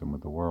and wisdom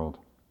with the world.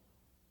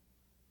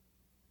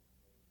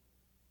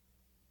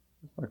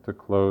 I'd like to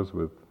close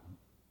with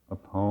a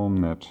poem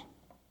that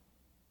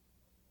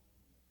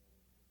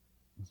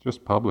was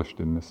just published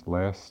in this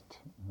last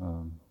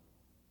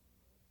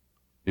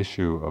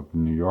issue of the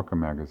New Yorker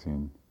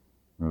magazine,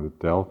 that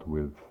dealt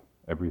with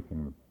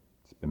everything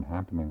that's been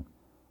happening.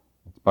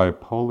 It's by a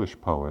Polish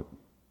poet.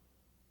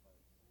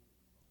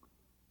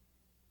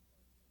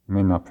 I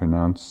may not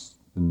pronounce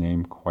the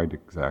name quite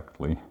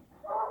exactly.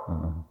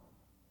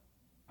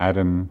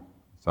 Adam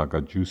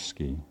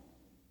Zagajewski.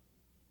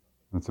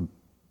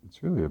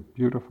 It's really a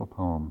beautiful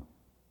poem.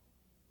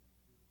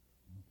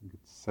 I think it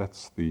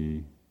sets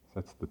the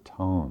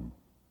tone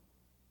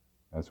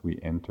as we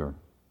enter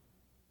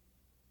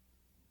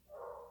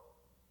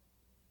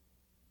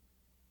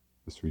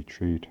this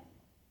retreat.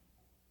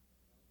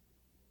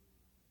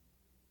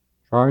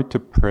 Try to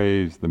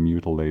praise the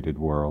mutilated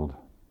world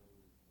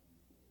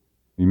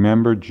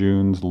Remember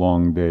June's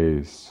long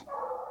days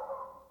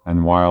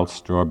and wild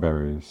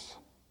strawberries,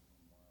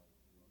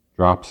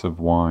 drops of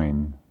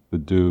wine, the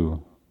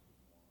dew,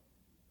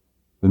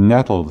 the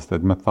nettles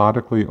that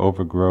methodically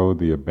overgrow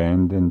the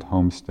abandoned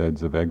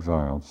homesteads of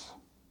exiles.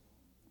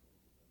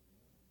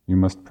 You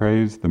must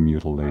praise the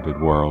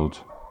mutilated world.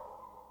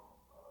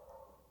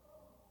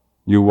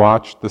 You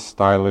watched the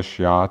stylish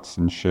yachts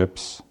and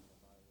ships.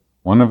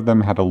 One of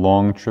them had a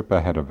long trip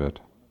ahead of it,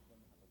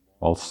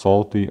 while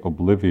salty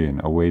oblivion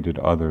awaited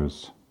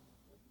others.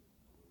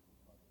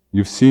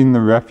 You've seen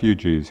the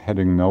refugees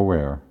heading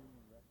nowhere.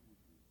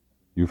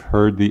 You've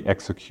heard the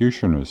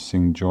executioners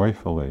sing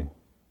joyfully.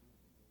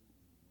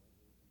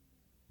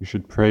 You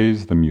should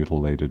praise the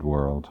mutilated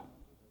world.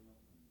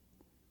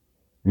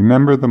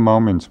 Remember the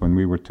moments when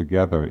we were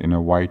together in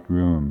a white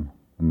room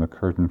and the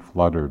curtain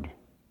fluttered.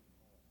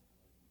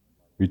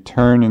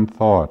 Return in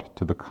thought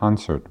to the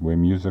concert where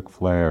music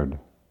flared.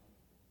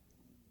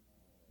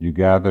 You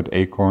gathered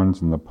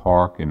acorns in the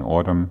park in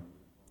autumn,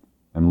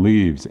 and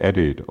leaves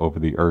eddied over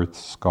the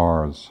earth's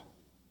scars.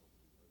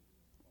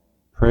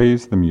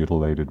 Praise the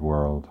mutilated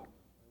world,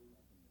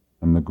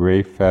 and the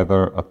gray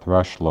feather a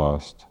thrush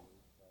lost,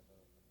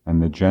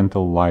 and the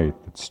gentle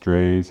light that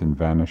strays and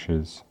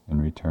vanishes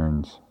and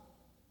returns.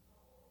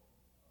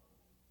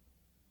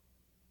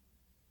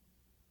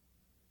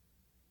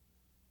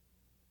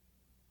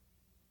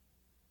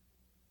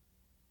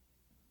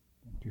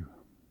 Thank you.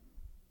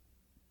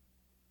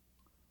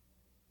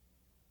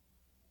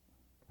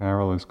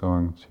 Carol is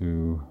going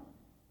to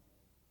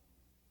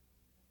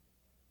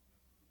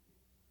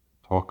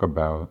talk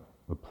about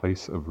the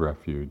place of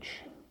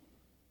refuge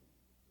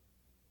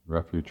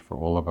for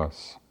all of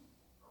us.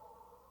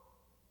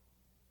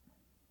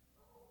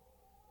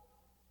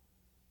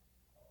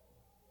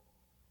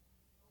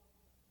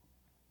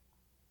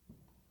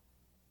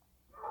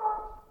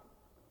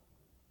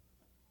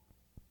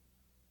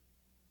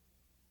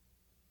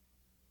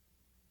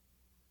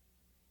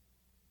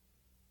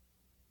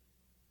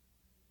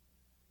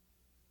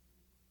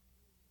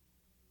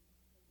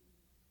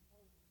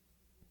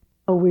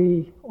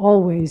 We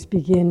always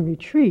begin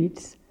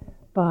retreats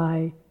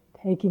by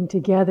taking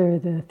together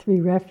the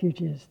three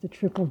refuges, the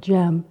triple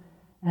gem,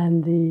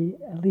 and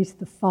at least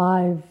the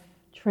 5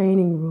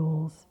 training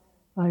rules,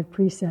 5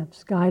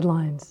 precepts,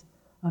 guidelines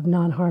of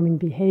non-harming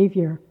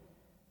behavior.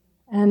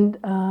 And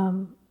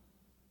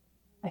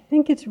I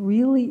think it's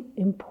really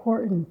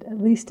important,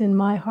 at least in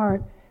my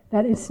heart,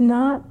 that it's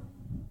not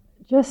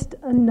just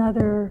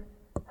another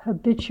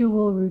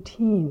habitual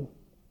routine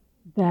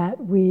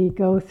that we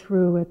go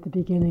through at the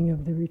beginning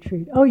of the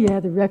retreat. Oh yeah,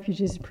 the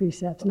refuges,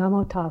 precepts,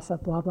 namo tassa,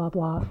 blah, blah,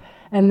 blah.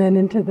 And then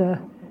into the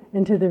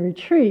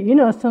retreat. You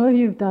know, some of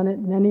you have done it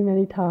many,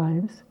 many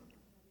times.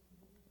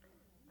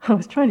 I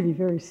was trying to be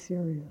very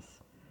serious.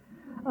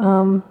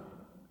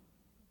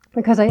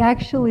 Because I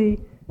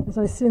actually, as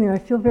I was sitting there, I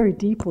feel very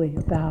deeply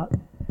about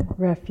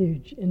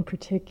refuge in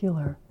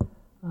particular.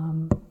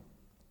 And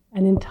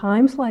in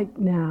times like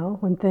now,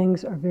 when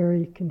things are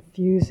very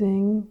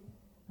confusing,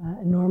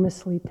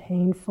 enormously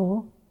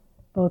painful,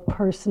 both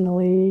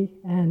personally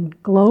and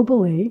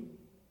globally,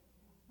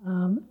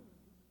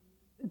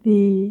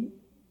 the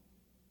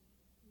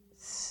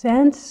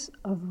sense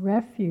of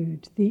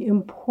refuge, the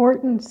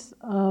importance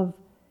of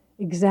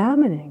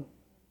examining,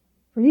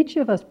 for each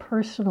of us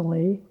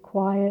personally,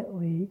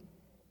 quietly,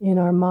 in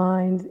our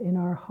minds, in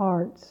our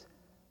hearts,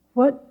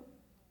 what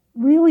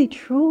really,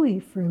 truly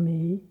for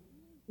me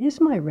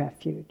is my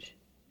refuge.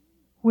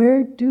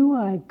 Where do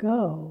I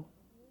go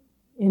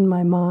in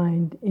my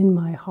mind, in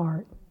my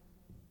heart,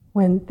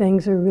 when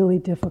things are really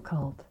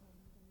difficult,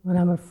 when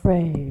I'm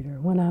afraid,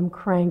 or when I'm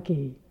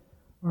cranky,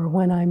 or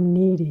when I'm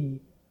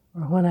needy,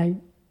 or when I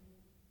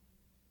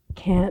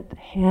can't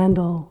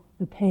handle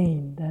the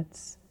pain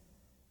that's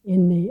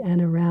in me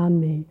and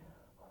around me?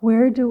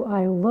 Where do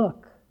I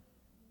look,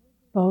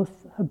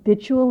 both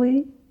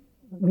habitually,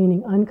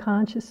 meaning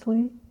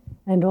unconsciously,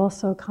 and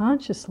also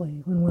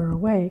consciously when we're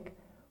awake?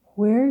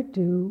 Where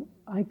do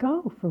I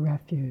go for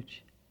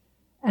refuge?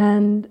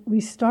 And we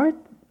start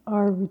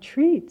our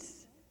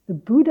retreats. The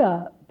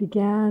Buddha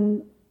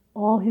began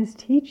all his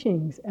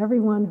teachings.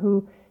 Everyone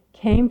who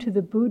came to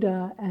the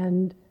Buddha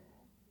and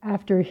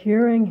after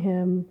hearing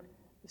him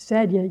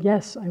said,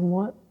 yes, I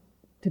want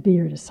to be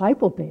your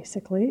disciple,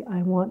 basically.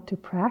 I want to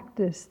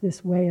practice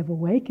this way of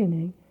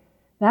awakening.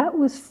 That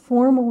was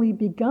formally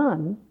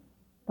begun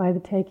by the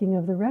taking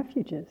of the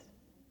refuges.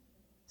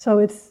 So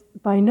it's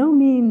by no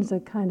means a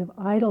kind of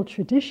idle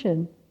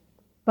tradition,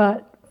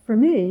 but for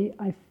me,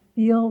 I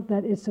feel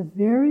that it's a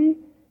very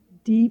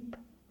deep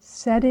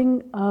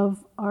setting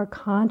of our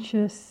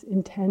conscious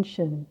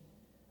intention,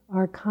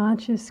 our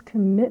conscious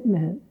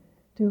commitment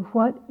to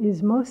what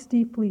is most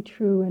deeply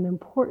true and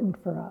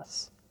important for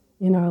us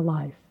in our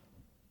life.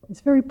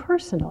 It's very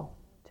personal,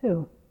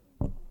 too.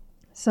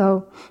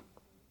 So,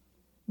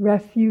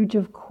 refuge,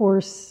 of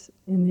course,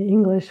 in the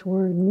English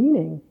word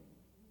meaning,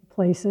 a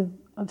place of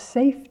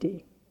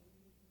safety,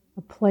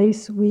 a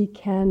place we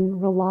can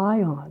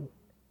rely on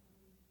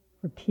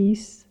for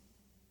peace,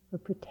 for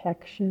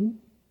protection,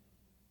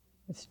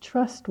 that's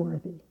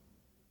trustworthy,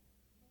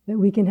 that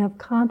we can have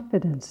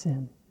confidence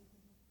in.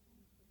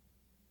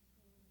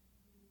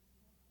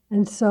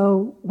 And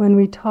so when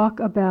we talk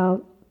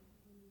about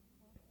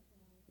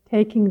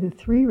taking the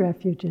 3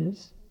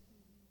 refuges,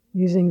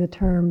 using the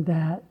term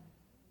that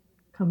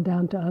come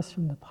down to us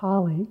from the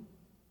Pali,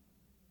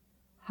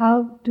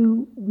 how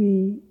do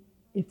we,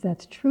 if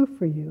that's true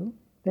for you,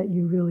 that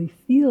you really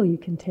feel you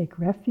can take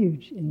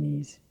refuge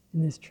in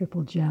this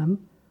triple gem,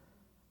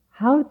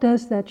 how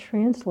does that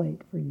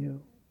translate for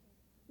you?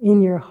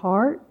 In your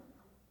heart,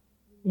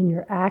 in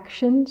your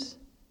actions,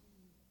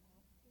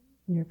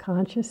 in your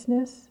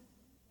consciousness?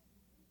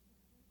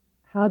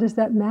 How does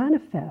that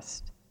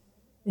manifest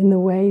in the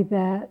way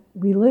that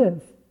we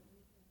live,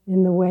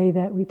 in the way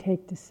that we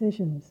take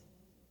decisions,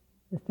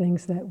 the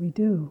things that we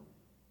do?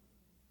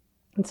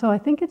 And so I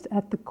think it's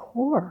at the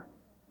core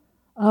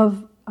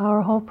of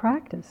our whole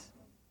practice.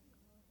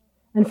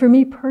 And for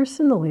me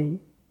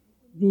personally,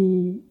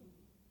 the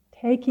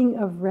taking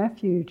of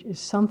refuge is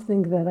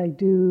something that I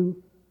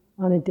do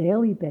on a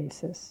daily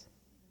basis.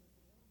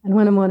 And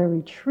when I'm on a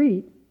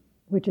retreat,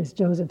 which, as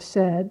Joseph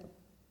said,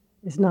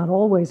 is not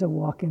always a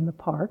walk in the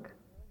park,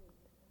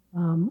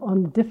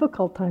 on the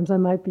difficult times I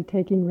might be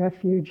taking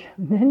refuge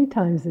many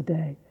times a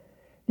day,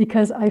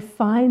 because I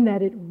find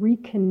that it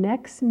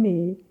reconnects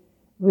me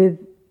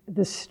with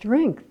the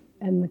strength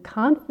and the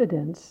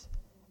confidence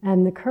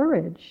and the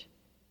courage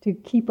to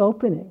keep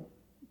opening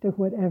to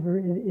whatever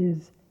it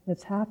is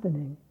that's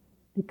happening,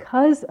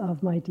 because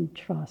of my deep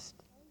trust,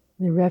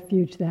 the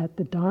refuge that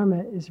the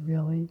Dharma is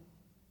really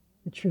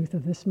the truth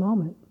of this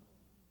moment.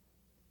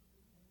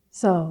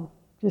 So,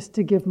 just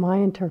to give my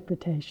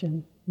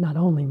interpretation, not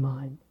only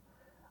mine,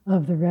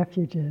 of the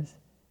refuges,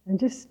 and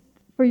just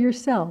for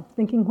yourself,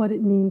 thinking what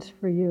it means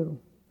for you.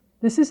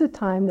 This is a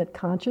time that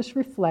conscious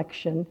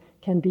reflection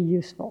can be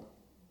useful.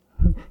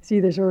 See,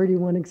 there's already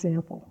one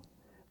example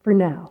for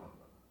now.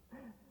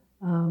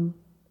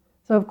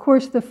 So of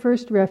course the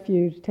first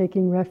refuge,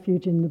 taking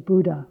refuge in the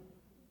Buddha,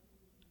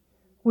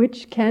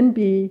 which can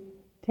be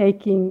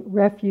taking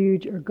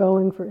refuge or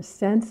going for a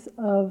sense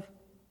of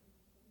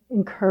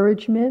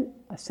encouragement,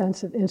 a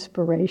sense of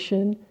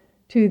inspiration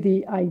to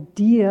the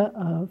idea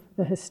of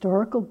the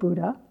historical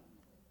Buddha,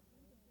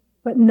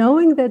 but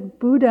knowing that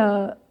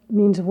Buddha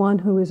means one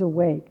who is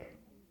awake,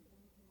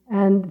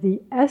 and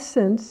the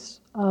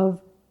essence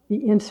of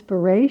the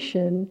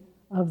inspiration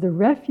of the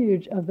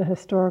refuge of the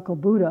historical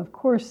Buddha, of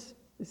course,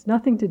 it's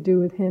nothing to do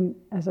with him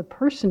as a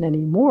person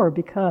anymore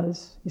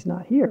because he's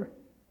not here,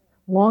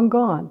 long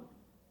gone.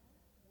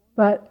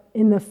 But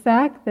in the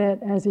fact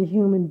that as a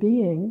human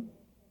being,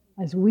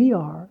 as we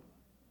are,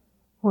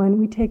 when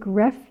we take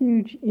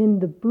refuge in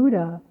the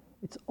Buddha,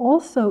 it's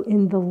also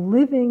in the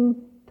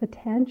living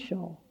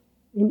potential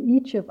in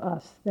each of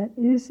us, that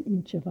is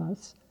each of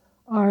us,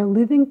 our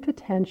living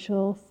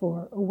potential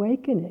for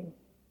awakening.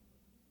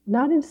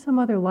 Not in some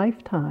other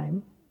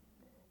lifetime,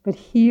 but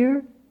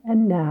here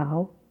and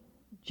now,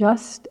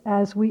 just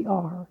as we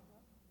are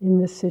in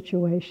this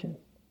situation.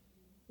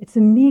 It's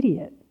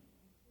immediate.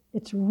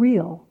 It's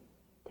real.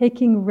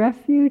 Taking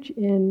refuge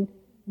in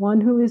one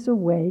who is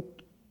awake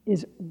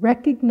is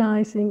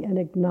recognizing and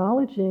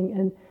acknowledging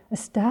and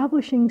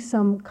establishing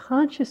some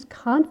conscious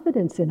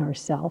confidence in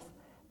ourselves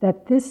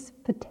that this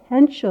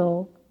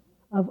potential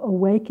of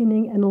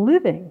awakening and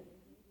living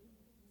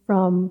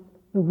from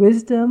the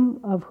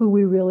wisdom of who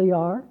we really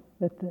are,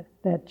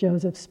 that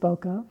Joseph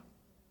spoke of,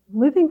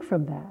 living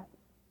from that,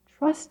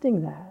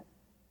 trusting that,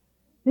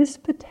 this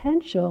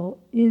potential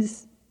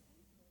is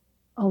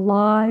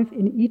alive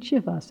in each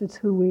of us. It's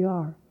who we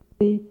are.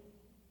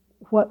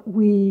 What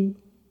we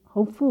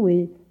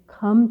hopefully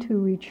come to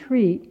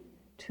retreat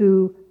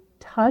to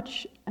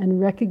touch and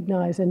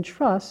recognize and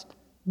trust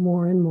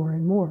more and more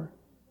and more.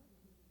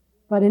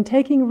 But in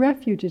taking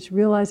refuge, it's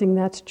realizing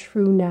that's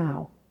true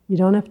now. You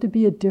don't have to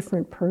be a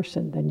different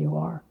person than you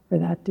are for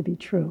that to be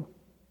true.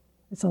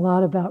 It's a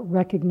lot about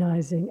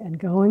recognizing and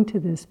going to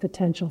this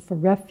potential for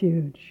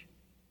refuge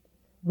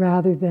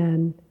rather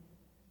than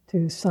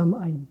to some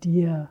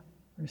idea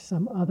or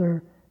some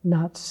other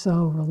not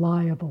so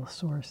reliable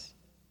source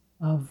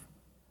of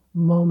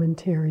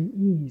momentary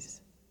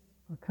ease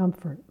or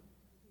comfort.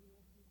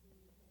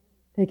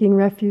 Taking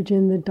refuge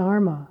in the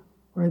Dharma,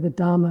 or the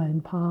Dhamma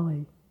in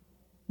Pali,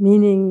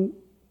 meaning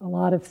a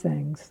lot of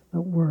things,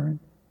 the word.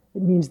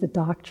 It means the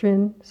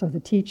doctrine, so the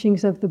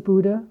teachings of the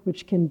Buddha,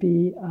 which can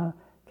be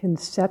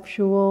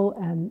conceptual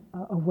and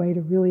a way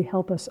to really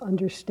help us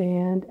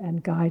understand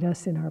and guide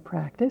us in our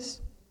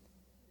practice.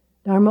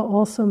 Dharma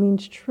also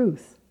means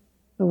truth,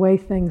 the way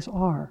things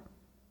are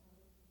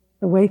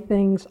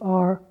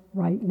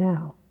right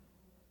now.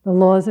 The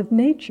laws of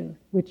nature,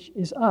 which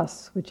is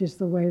us, which is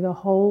the way the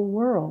whole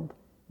world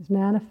is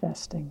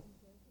manifesting.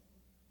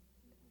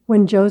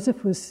 When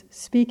Joseph was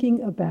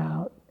speaking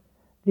about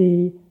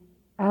the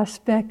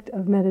aspect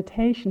of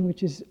meditation,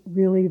 which is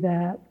really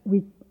that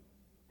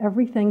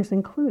everything's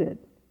included,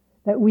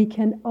 that we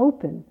can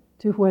open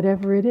to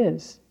whatever it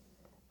is.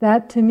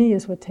 That to me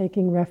is what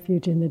taking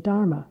refuge in the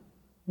Dharma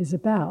is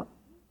about.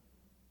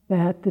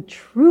 that the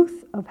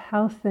truth of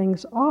how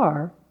things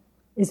are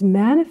is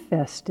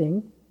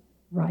manifesting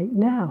right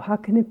now. How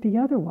can it be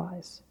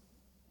otherwise?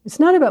 It's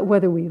not about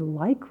whether we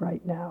like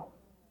right now.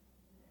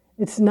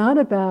 It's not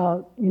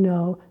about,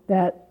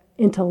 that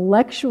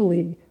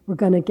intellectually we're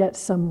going to get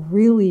some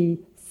really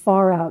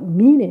far out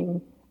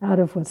meaning out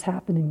of what's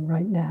happening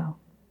right now.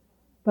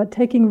 But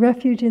taking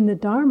refuge in the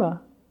Dharma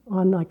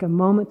on like a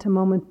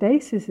moment-to-moment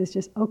basis is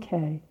just,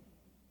 okay,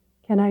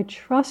 can I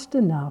trust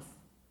enough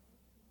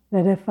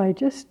that if I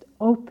just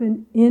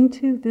open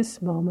into this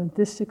moment,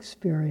 this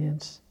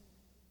experience,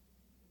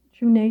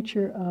 true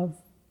nature of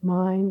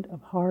mind,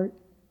 of heart,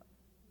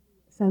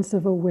 sense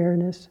of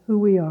awareness, who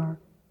we are,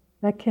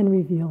 that can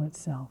reveal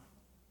itself.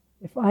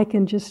 If I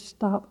can just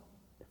stop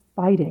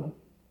fighting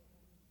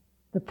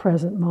the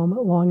present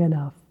moment long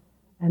enough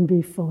and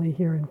be fully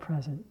here and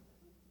present.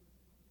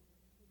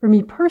 For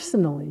me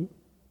personally,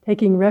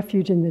 taking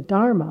refuge in the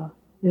Dharma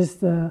is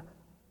the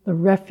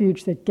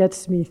refuge that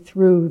gets me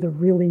through the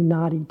really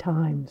knotty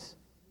times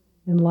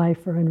in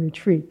life or in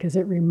retreat, because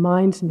it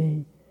reminds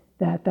me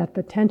that that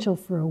potential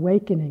for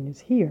awakening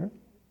is here,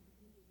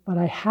 but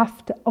I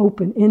have to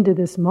open into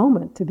this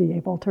moment to be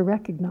able to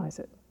recognize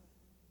it.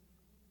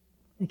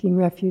 Taking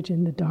refuge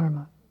in the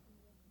Dharma.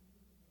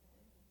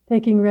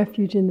 Taking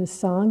refuge in the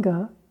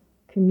Sangha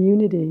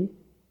community.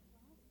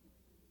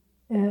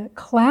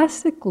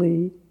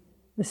 Classically,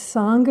 the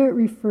Sangha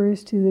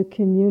refers to the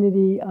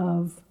community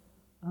of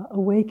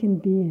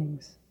awakened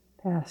beings,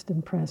 past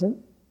and present.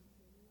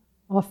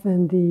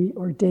 Often the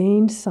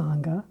ordained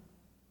Sangha,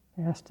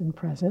 past and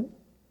present.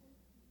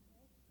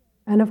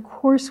 And of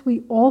course,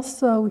 we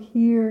also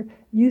here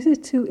use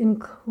it to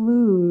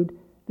include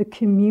the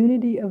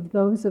community of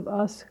those of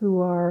us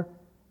who are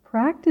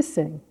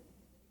practicing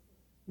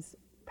this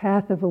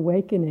path of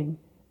awakening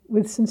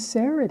with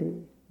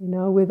sincerity,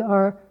 with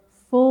our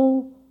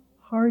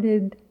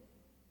full-hearted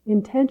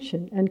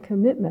intention and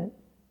commitment.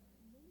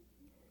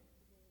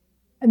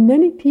 And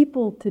many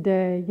people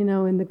today,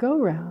 in the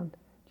go-round,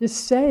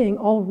 just saying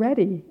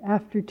already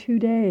after 2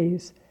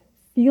 days,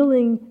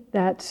 feeling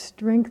that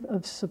strength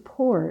of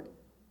support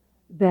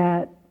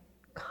that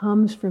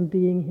comes from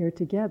being here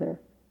together.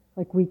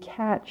 Like we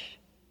catch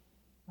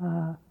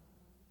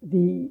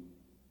the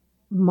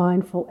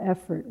mindful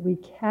effort, we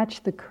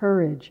catch the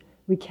courage,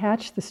 we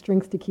catch the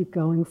strength to keep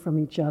going from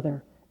each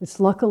other. It's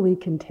luckily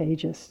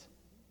contagious.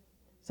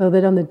 So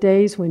that on the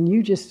days when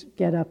you just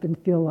get up and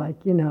feel like,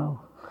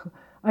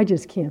 I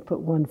just can't put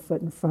one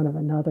foot in front of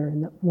another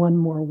in one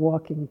more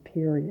walking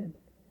period.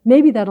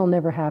 Maybe that'll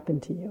never happen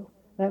to you.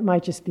 That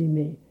might just be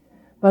me.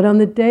 But on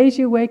the days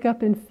you wake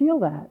up and feel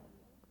that,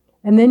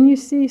 and then you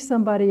see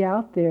somebody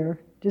out there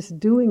just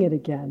doing it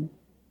again,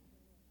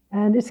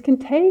 and it's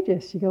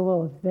contagious. You go,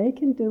 well, if they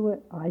can do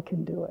it, I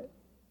can do it.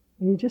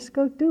 And you just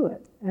go do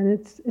it. And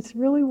it's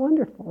really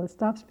wonderful. It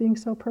stops being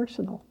so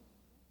personal.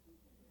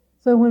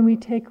 So when we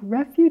take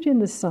refuge in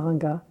the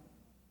Sangha,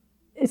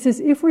 it's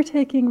as if we're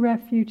taking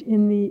refuge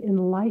in the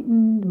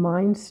enlightened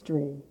mind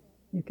stream,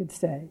 you could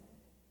say,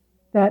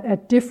 that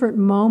at different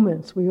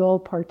moments we all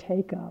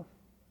partake of.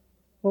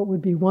 What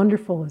would be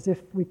wonderful is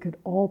if we could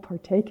all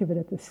partake of it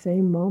at the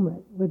same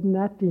moment. Wouldn't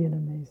that be an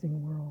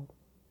amazing world?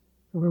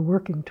 So we're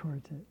working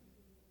towards it.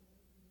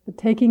 But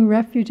taking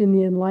refuge in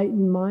the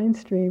enlightened mind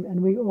stream,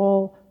 and we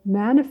all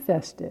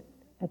manifest it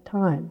at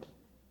times.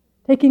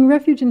 Taking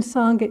refuge in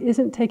Sangha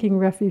isn't taking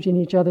refuge in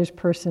each other's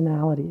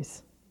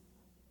personalities.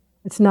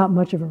 It's not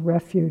much of a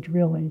refuge,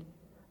 really.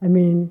 I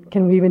mean,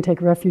 can we even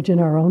take refuge in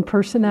our own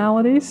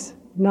personalities?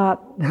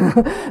 Not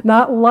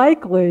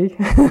likely.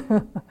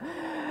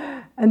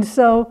 And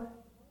so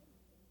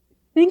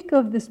think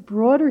of this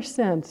broader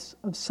sense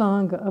of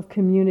Sangha, of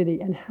community,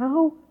 and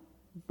how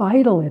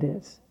vital it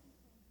is.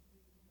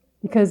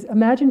 Because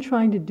imagine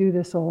trying to do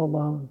this all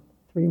alone,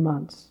 3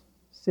 months,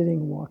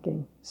 sitting,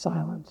 walking,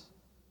 silence.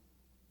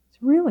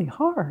 It's really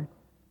hard.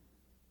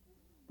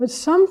 But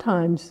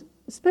sometimes,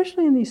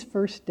 especially in these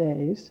first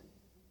days,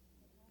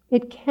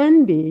 it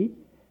can be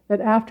that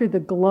after the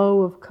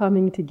glow of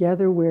coming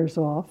together wears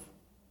off,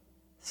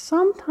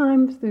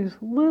 sometimes there's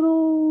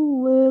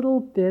little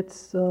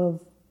bits of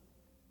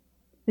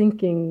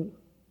thinking,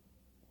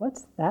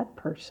 what's that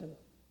person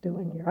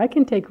doing here? I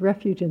can take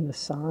refuge in the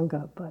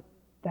Sangha, but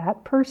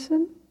that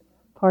person,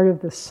 part of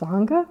the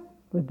Sangha,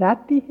 with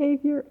that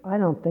behavior? I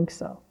don't think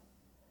so.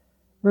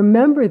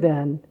 Remember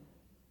then,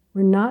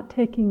 we're not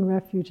taking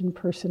refuge in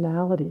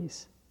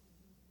personalities,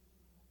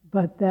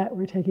 but that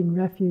we're taking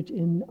refuge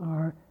in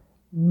our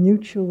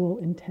mutual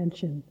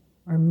intention,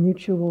 our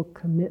mutual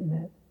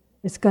commitment.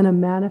 It's going to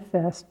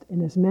manifest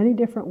in as many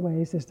different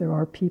ways as there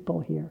are people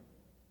here,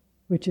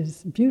 which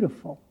is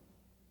beautiful.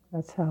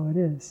 That's how it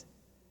is.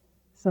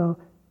 So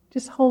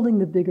just holding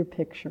the bigger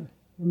picture,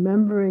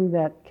 remembering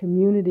that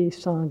community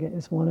Sangha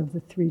is one of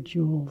the 3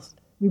 jewels.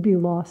 We'd be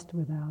lost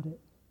without it,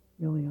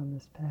 really, on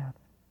this path.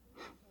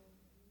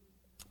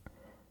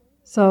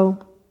 So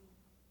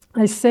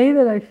I say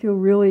that I feel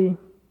really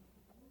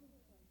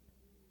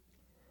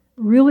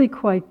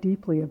quite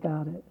deeply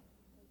about it.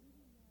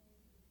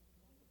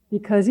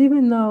 Because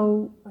even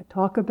though I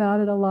talk about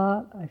it a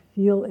lot, I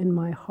feel in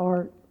my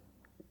heart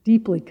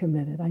deeply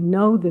committed. I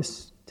know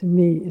this, to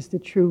me, is the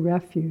true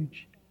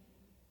refuge.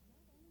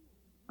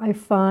 I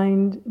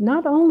find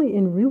not only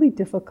in really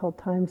difficult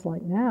times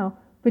like now,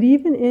 but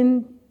even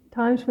in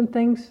times when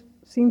things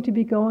seem to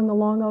be going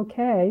along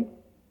okay,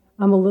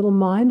 I'm a little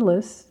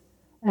mindless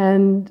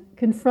and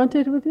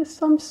confronted with this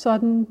some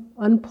sudden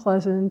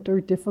unpleasant or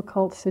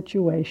difficult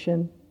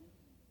situation.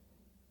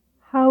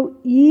 How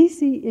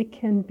easy it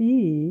can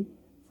be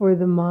for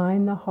the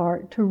mind, the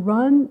heart, to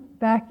run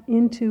back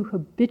into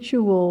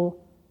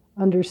habitual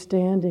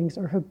understandings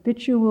or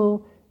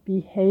habitual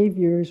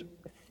behaviors,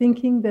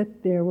 thinking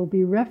that there will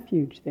be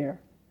refuge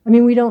there. I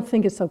mean, we don't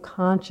think it so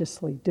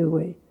consciously, do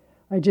we?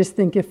 I just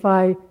think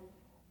I'm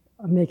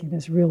making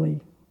this really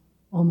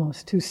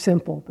almost too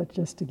simple, but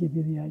just to give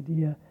you the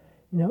idea,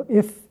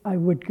 if I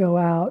would go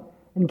out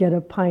and get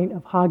a pint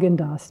of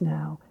Haagen-Dazs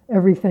now,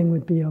 everything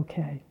would be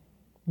okay,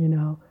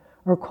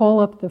 or call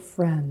up the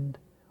friend,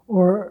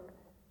 or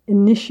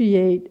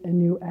initiate a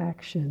new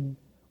action,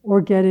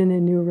 or get in a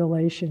new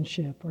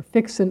relationship, or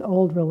fix an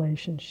old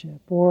relationship,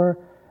 or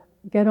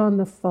get on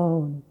the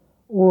phone,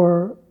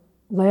 or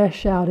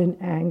lash out in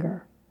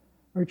anger,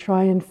 or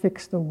try and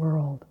fix the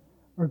world,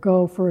 or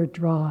go for a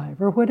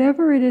drive, or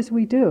whatever it is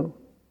we do.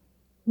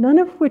 None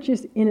of which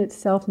is in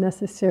itself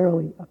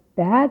necessarily a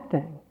bad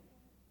thing.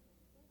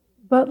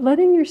 But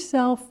letting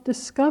yourself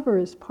discover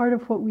is part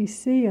of what we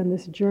see on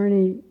this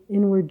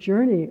inward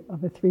journey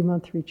of a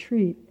 3-month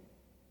retreat,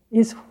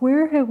 is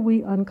where have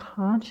we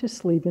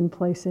unconsciously been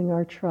placing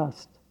our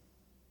trust,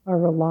 our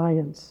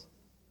reliance.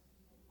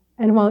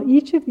 And while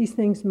each of these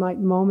things might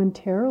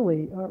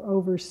momentarily or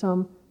over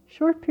some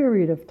short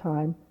period of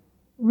time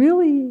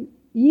really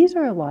ease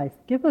our life,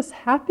 give us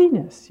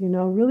happiness,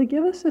 really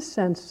give us a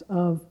sense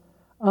of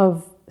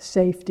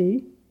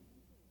safety,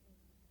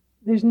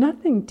 there's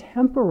nothing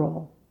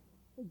temporal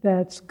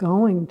that's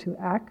going to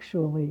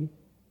actually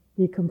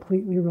be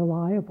completely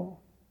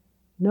reliable.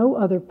 No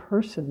other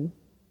person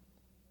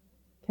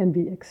can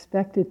be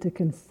expected to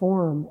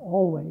conform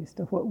always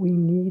to what we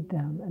need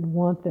them and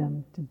want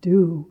them to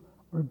do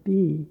or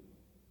be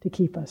to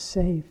keep us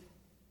safe.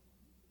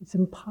 It's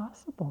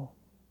impossible.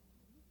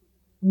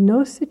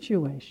 No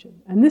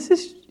situation. And this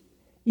is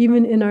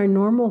even in our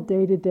normal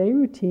day-to-day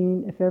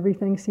routine if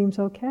everything seems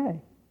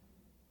okay.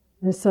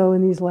 And so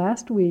in these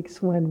last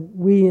weeks when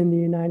we in the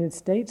United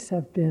States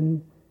have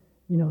been,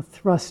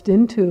 thrust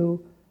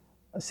into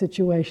a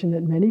situation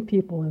that many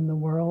people in the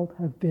world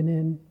have been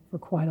in for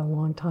quite a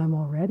long time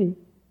already,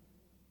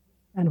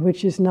 and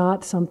which is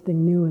not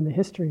something new in the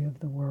history of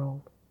the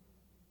world,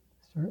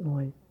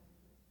 certainly.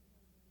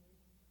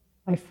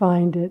 I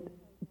find it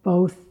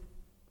both,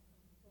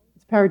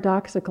 it's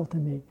paradoxical to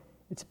me.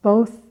 It's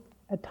both,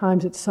 at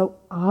times it's so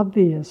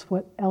obvious,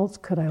 what else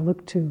could I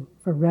look to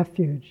for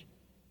refuge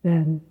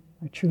than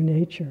our true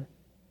nature,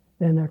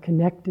 than our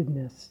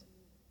connectedness,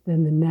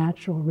 than the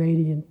natural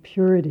radiant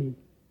purity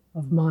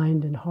of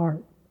mind and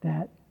heart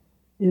that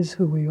is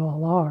who we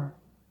all are.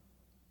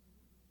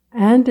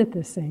 And at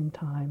the same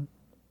time,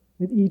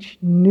 with each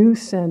new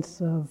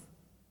sense of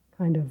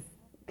kind of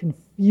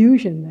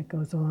confusion that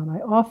goes on, I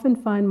often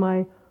find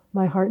my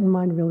heart and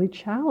mind really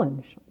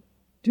challenged.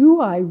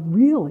 Do I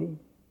really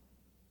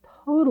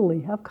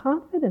totally have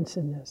confidence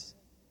in this?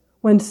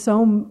 When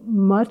so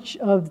much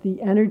of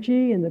the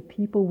energy and the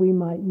people we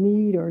might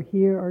meet or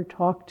hear or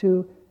talk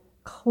to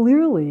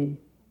clearly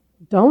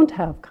don't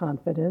have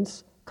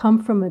confidence,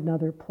 come from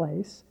another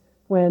place,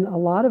 when a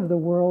lot of the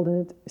world,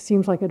 and it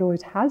seems like it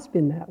always has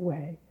been that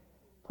way,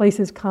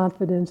 places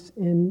confidence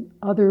in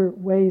other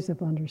ways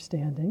of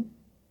understanding,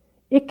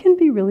 it can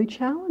be really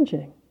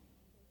challenging.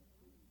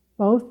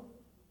 Both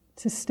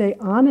to stay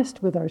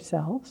honest with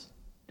ourselves,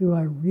 do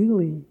I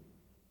really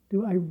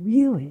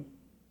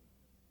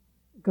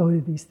go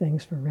to these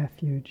things for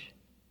refuge?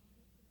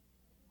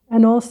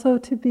 And also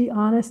to be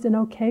honest and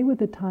okay with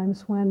the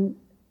times when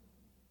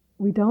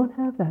we don't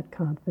have that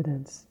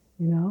confidence,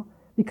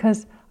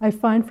 Because I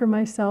find for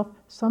myself,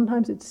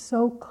 sometimes it's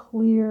so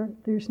clear,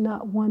 there's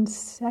not 1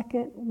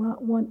 second,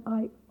 not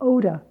 1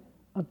 iota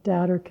of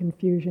doubt or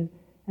confusion.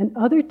 And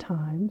other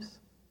times,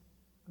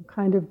 I'm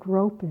kind of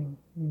groping,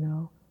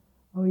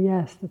 Oh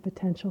yes, the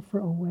potential for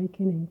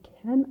awakening.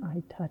 Can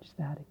I touch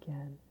that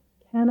again?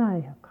 Can I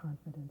have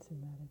confidence in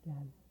that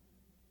again?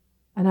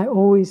 And I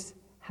always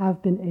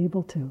have been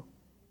able to.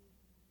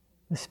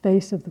 The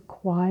space of the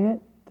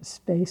quiet, the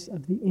space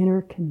of the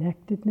inner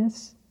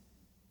connectedness,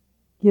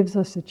 gives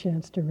us a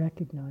chance to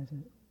recognize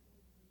it.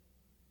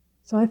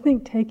 So I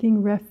think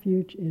taking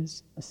refuge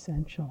is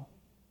essential,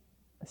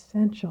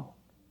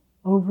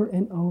 over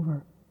and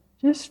over,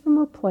 just from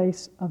a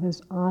place of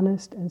as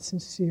honest and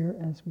sincere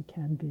as we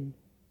can be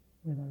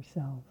with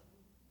ourselves.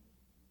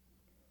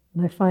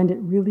 And I find it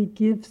really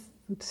gives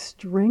the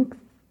strength,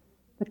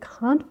 the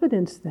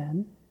confidence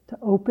then to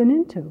open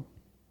into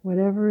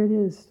whatever it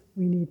is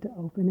we need to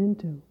open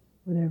into,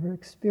 whatever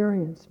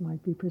experience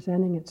might be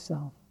presenting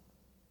itself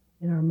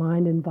in our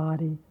mind and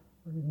body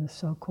or in the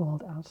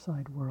so-called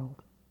outside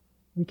world.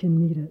 We can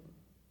meet it.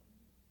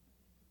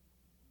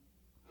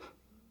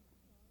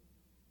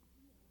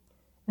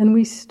 And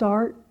we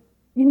start,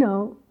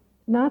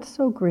 not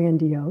so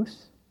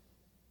grandiose,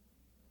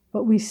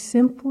 but we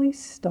simply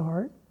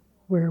start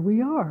where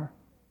we are.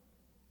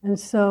 And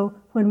so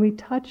when we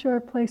touch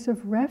our place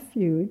of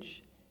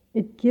refuge,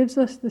 it gives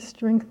us the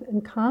strength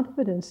and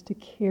confidence to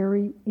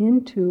carry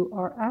into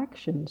our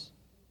actions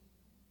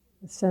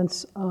a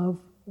sense of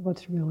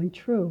what's really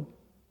true.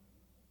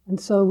 And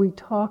so we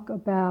talk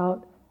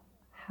about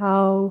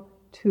how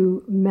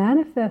to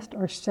manifest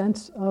our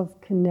sense of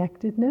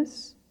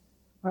connectedness,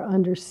 our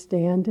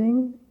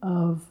understanding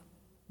of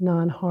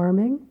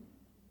non-harming,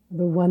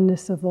 the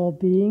oneness of all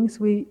beings.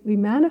 We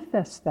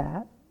manifest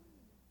that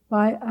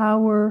by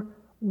our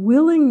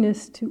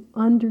willingness to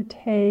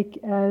undertake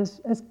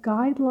as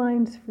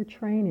guidelines for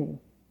training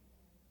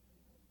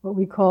what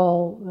we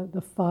call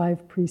the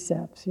 5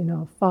 precepts,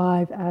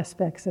 5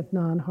 aspects of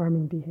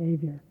non-harming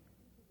behavior.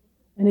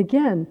 And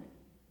again,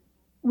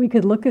 we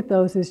could look at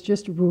those as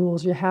just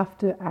rules. You have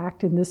to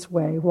act in this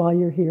way while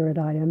you're here at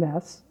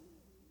IMS.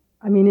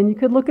 And you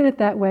could look at it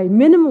that way.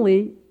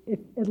 Minimally,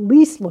 at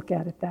least look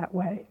at it that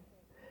way.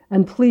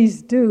 And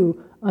please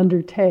do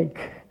undertake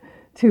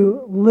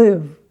to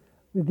live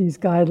with these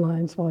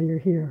guidelines while you're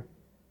here.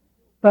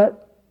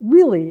 But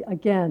really,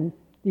 again,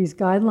 these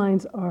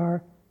guidelines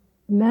are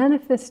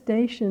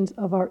manifestations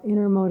of our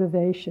inner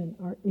motivation,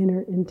 our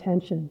inner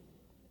intention.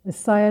 As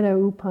Sayadaw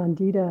U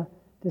Pandita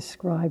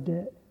described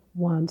it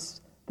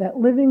once, that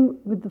living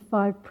with the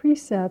 5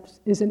 precepts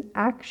is an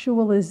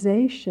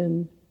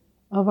actualization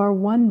of our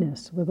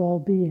oneness with all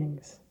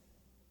beings.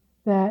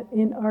 That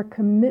in our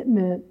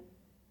commitment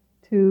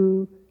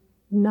to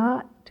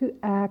not to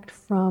act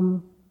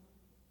from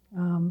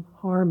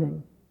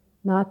harming,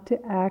 not to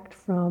act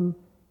from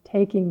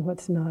taking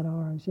what's not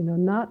ours,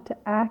 not to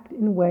act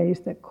in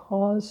ways that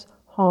cause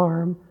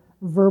harm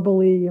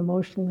verbally,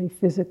 emotionally,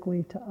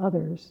 physically to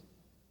others.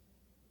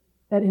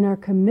 That in our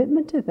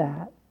commitment to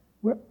that,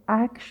 we're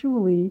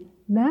actually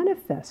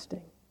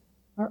manifesting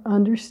our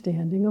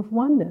understanding of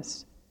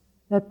oneness.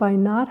 That by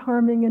not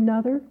harming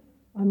another,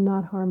 I'm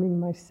not harming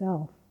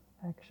myself,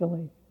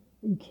 actually.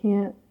 We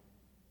can't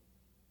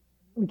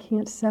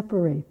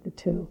separate the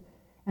two.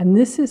 And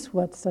this is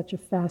what's such a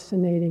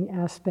fascinating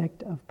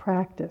aspect of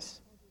practice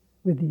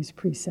with these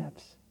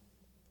precepts.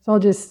 So I'll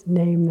just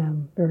name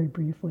them very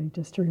briefly,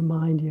 just to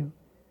remind you.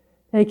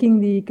 Taking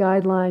the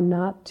guideline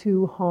not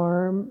to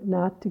harm,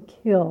 not to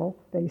kill,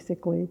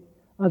 basically,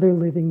 other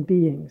living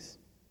beings.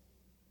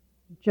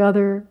 Each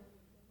other,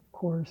 of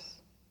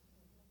course,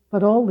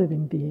 but all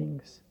living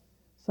beings.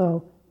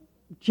 So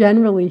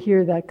generally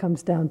here that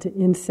comes down to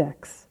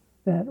insects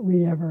that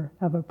we ever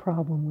have a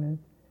problem with.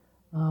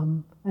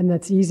 And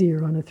that's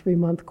easier on a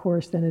 3-month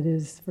course than it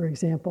is, for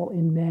example,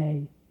 in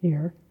May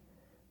here,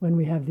 when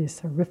we have these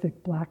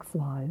horrific black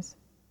flies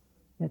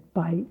that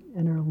bite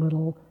and are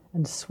little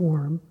and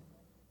swarm.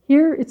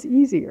 Here it's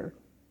easier,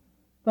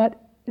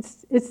 but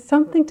it's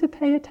something to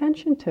pay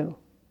attention to.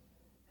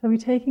 So we're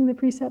taking the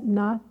precept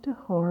not to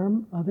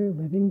harm other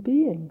living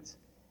beings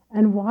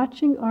and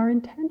watching our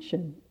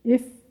intention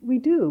if we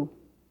do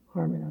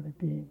harm another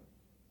being.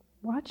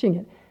 Watching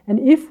it. And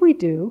if we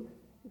do,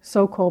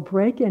 so-called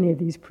break any of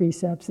these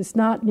precepts, it's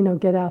not,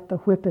 get out the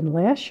whip and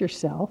lash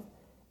yourself.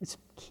 It's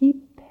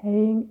keep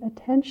paying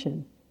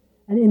attention.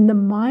 And in the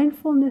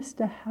mindfulness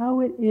to how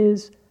it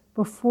is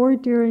before,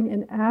 during,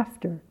 and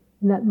after,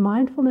 in that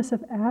mindfulness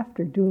of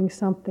after doing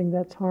something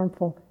that's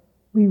harmful,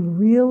 we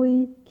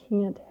really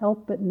can't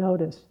help but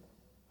notice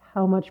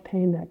how much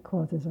pain that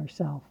causes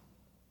ourselves.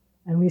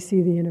 And we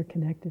see the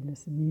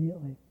interconnectedness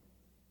immediately.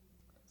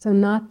 So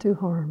not to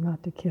harm,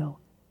 not to kill.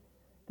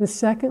 The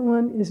second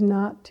one is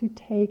not to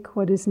take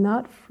what is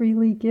not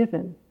freely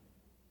given,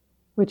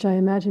 which I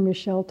imagine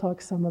Michelle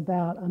talks some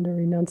about under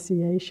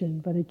renunciation.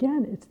 But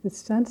again, it's the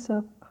sense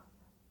of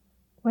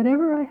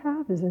whatever I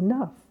have is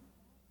enough.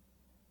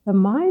 The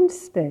mind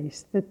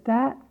space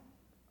that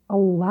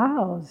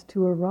allows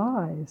to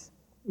arise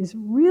is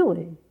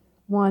really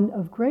one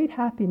of great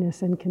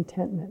happiness and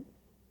contentment.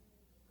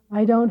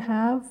 I don't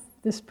have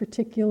this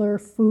particular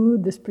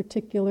food, this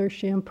particular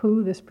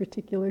shampoo, this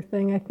particular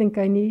thing I think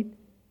I need.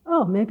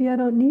 Oh, maybe I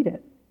don't need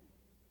it.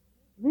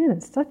 Man,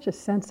 it's such a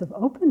sense of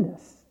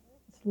openness.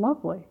 It's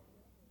lovely.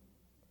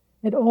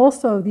 It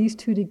also, these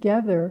two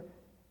together,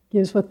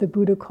 gives what the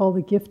Buddha called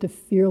the gift of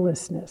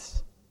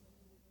fearlessness.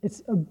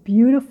 It's a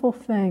beautiful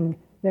thing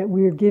that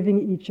we're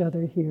giving each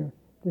other here,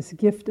 this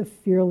gift of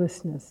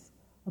fearlessness.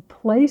 A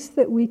place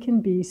that we can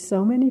be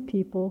so many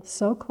people,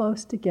 so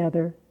close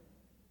together,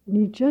 and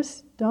you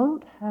just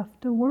don't have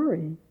to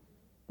worry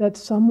that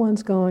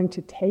someone's going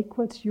to take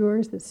what's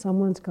yours, that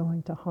someone's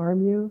going to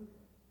harm you.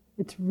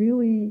 It's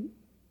really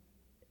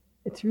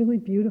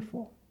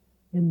beautiful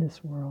in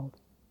this world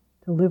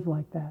to live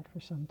like that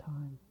for some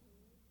time.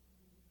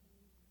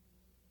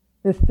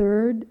 The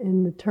third,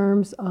 in the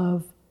terms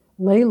of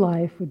lay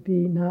life, would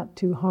be not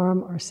to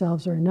harm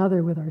ourselves or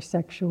another with our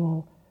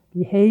sexual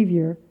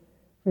behavior.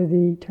 For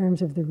the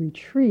terms of the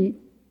retreat,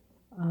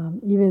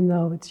 even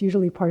though it's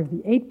usually part of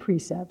the 8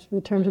 precepts, for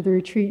the terms of the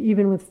retreat,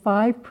 even with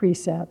 5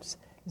 precepts,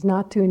 is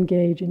not to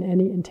engage in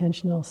any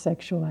intentional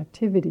sexual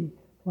activity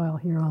while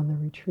here on the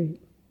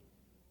retreat.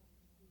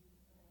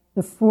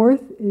 The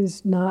fourth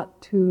is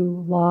not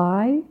to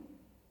lie,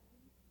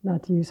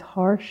 not to use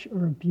harsh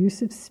or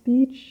abusive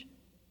speech,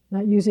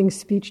 not using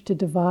speech to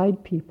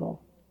divide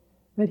people.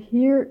 But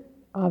here,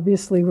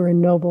 obviously, we're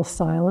in noble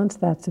silence.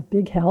 That's a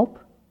big help.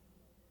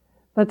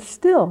 But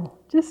still,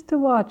 just to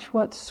watch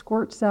what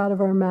squirts out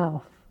of our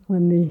mouth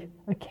when the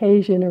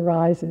occasion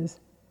arises,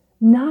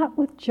 not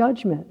with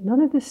judgment.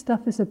 None of this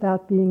stuff is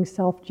about being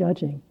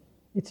self-judging.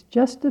 It's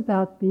just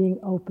about being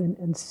open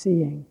and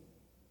seeing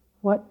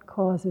what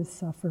causes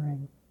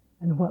suffering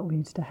and what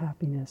leads to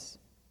happiness.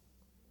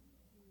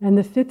 And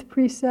the fifth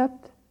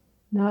precept,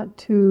 not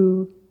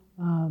to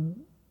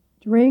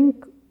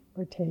drink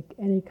or take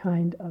any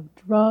kind of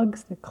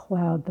drugs that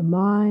cloud the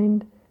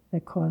mind,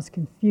 that cause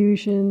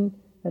confusion,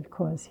 that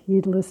cause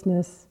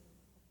heedlessness.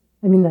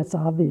 I mean, that's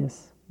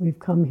obvious. We've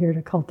come here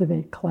to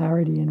cultivate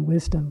clarity and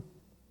wisdom.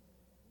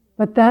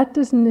 But that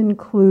doesn't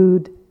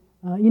include,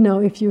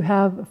 if you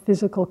have a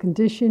physical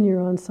condition,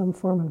 you're on some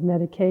form of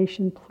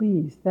medication,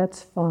 please,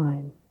 that's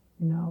fine.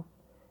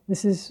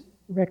 This is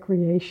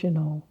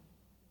recreational,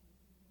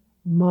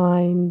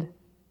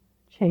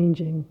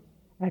 mind-changing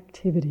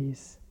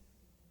activities.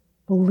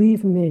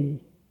 Believe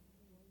me,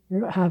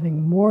 you're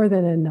having more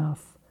than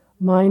enough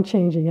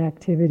mind-changing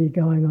activity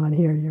going on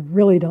here. You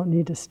really don't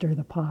need to stir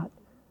the pot.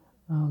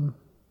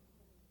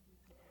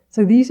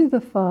 So these are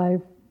the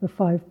five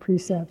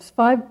precepts,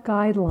 five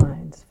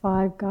guidelines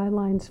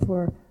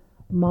for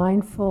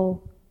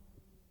mindful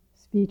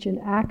speech and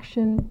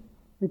action,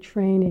 for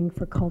training,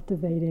 for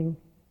cultivating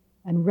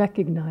and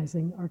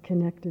recognizing our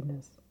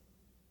connectedness.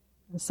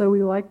 And so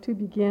we like to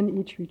begin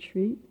each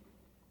retreat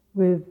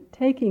with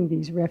taking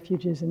these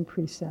refuges and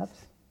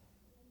precepts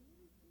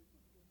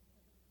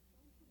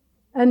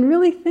and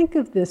really think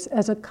of this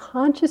as a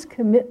conscious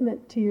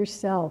commitment to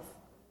yourself.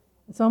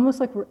 It's almost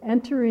like we're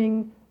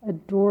entering a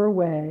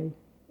doorway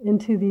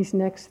into these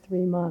next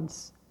 3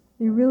 months.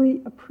 You're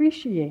really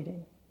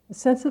appreciating a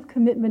sense of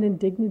commitment and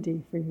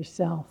dignity for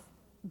yourself,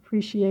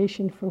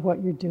 appreciation for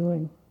what you're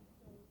doing.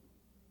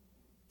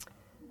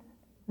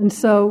 And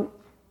so,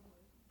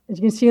 as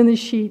you can see on the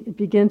sheet, it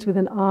begins with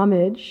an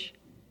homage,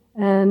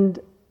 and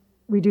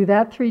we do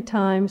that 3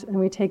 times, and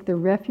we take the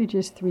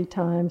refuges 3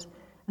 times.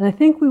 And I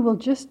think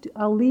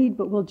I'll lead,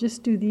 but we'll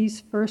just do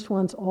these first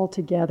ones all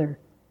together.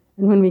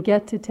 And when we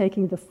get to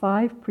taking the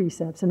 5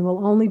 precepts, and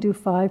we'll only do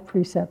 5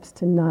 precepts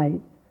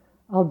tonight,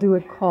 I'll do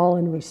a call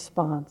and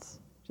response,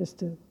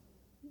 just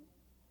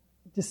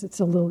it's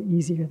a little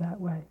easier that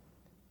way.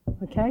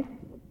 Okay?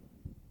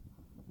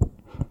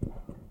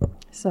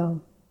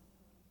 So,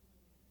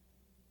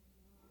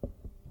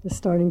 just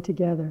starting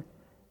together.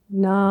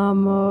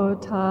 Namo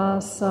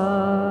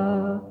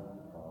tassa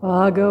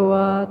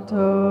bhagavato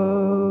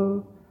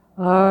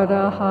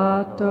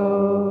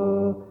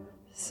arahato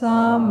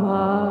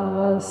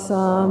Sama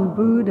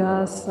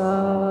Sambuddhassa.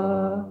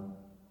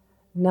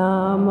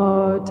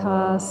 Namo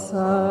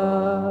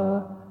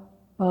tassa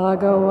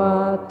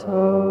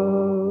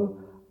bhagavato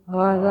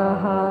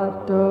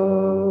arahato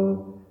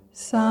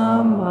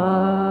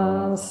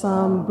Sama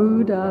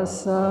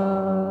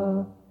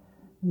Sambuddhassa.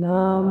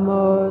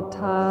 Namo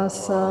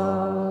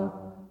tassa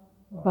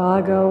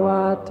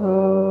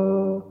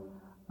bhagavato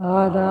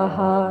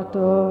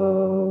arahato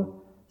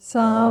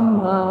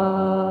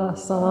Sama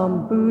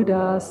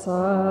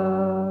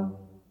Sambuddhassa.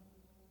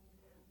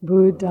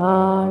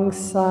 Buddhang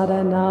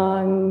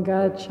saranang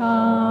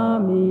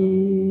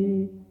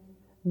gacchami.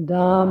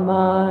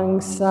 Dhammang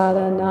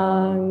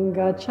saranang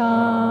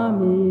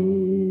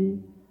gacchami.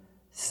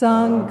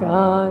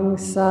 Sanghang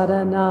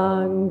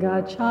saranang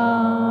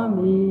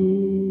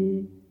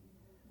gacchami.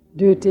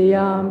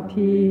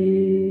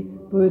 Dutiyampi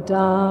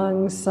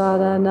Buddhang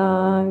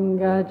saranang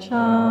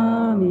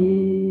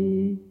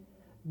gacchami.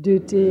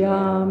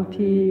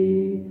 Dutiyampi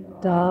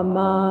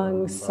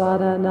Dhammang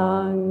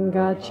saranang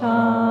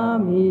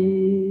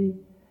gacchami.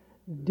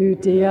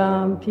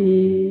 Dutiyampi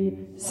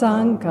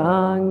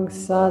Sanghang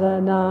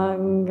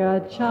saranang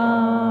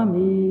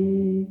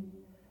gacchami.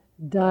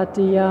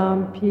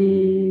 Datiyampi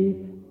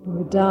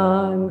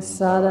Buddhang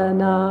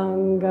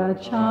saranang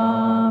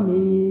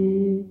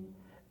gacchami.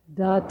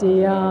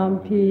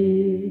 Datiyampi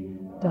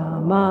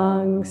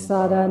Dhammang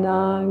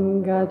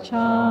saranang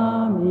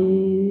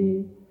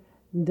gacchami.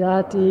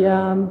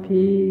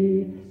 Datiyampi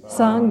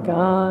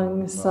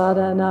Sanghang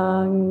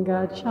saranang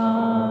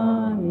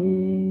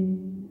gacchami.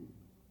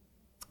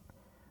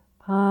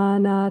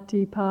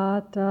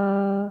 Panatipata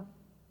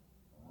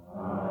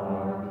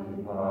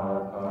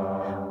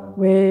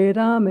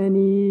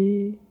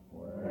Vedamani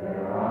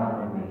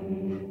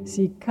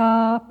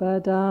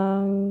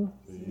Sikkhapadang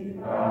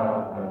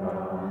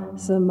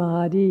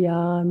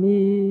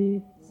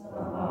Samadhiyami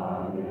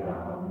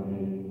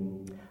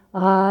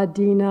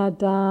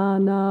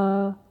Adinadana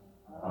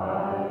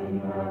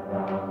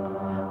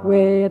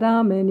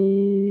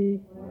Vedamani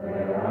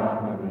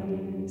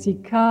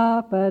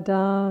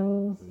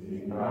Sikkhapadang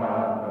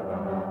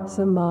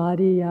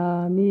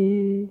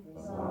Samadhiyami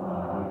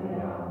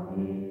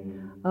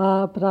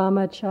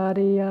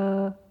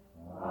Abramacharya,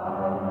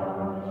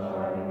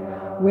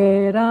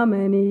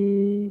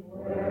 Veramani,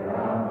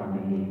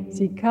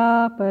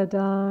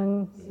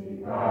 Sikapadang,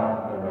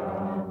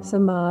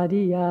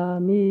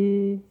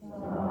 Samadhiyami,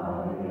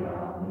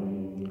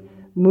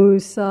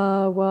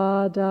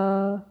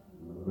 Musawada,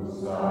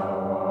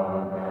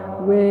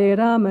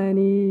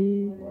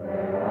 Veramani,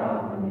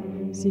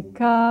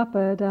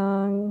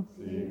 Sikapadang,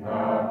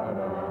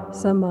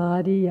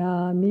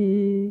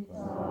 Samadhiyami,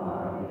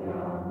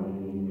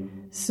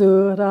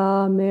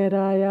 Sura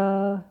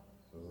Meraya,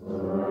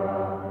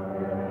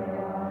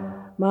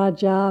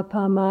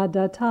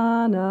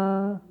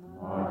 Majapamadatana,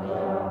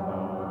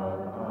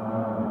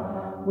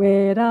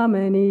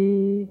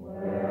 Veramani,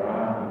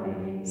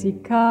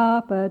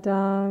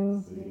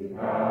 Sikapadang,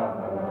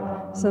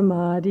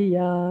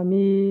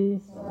 Samadhiyami,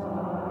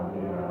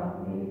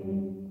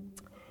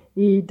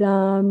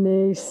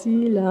 Idame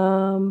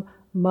Silam,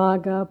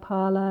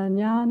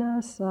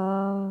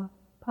 Magapalanyanasa,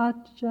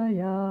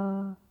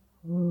 Pachaya,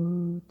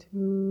 Utu.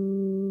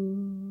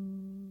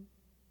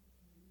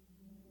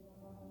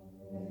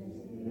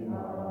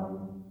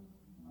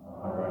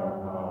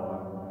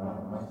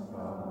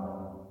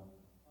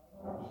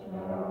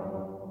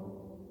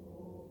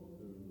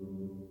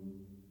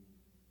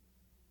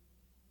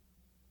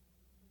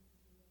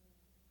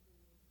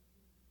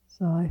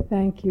 So I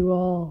thank you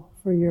all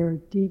for your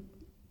deep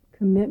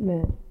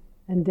commitment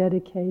and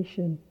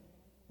dedication,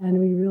 and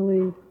we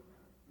really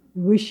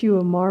wish you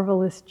a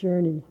marvelous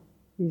journey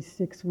these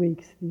 6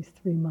 weeks, these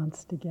 3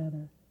 months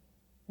together.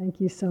 Thank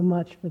you so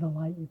much for the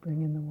light you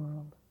bring in the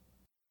world.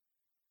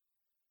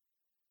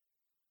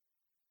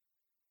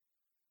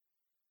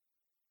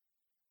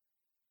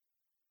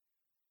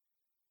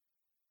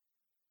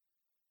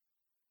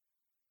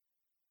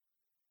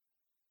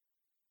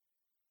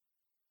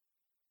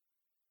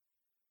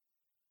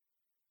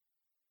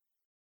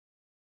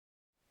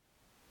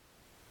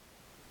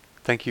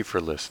 Thank you for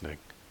listening.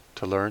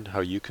 To learn how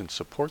you can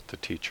support the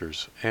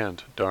teachers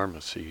and Dharma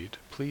Seed,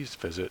 please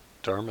visit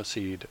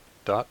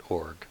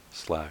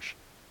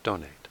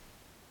dharmaseed.org/donate.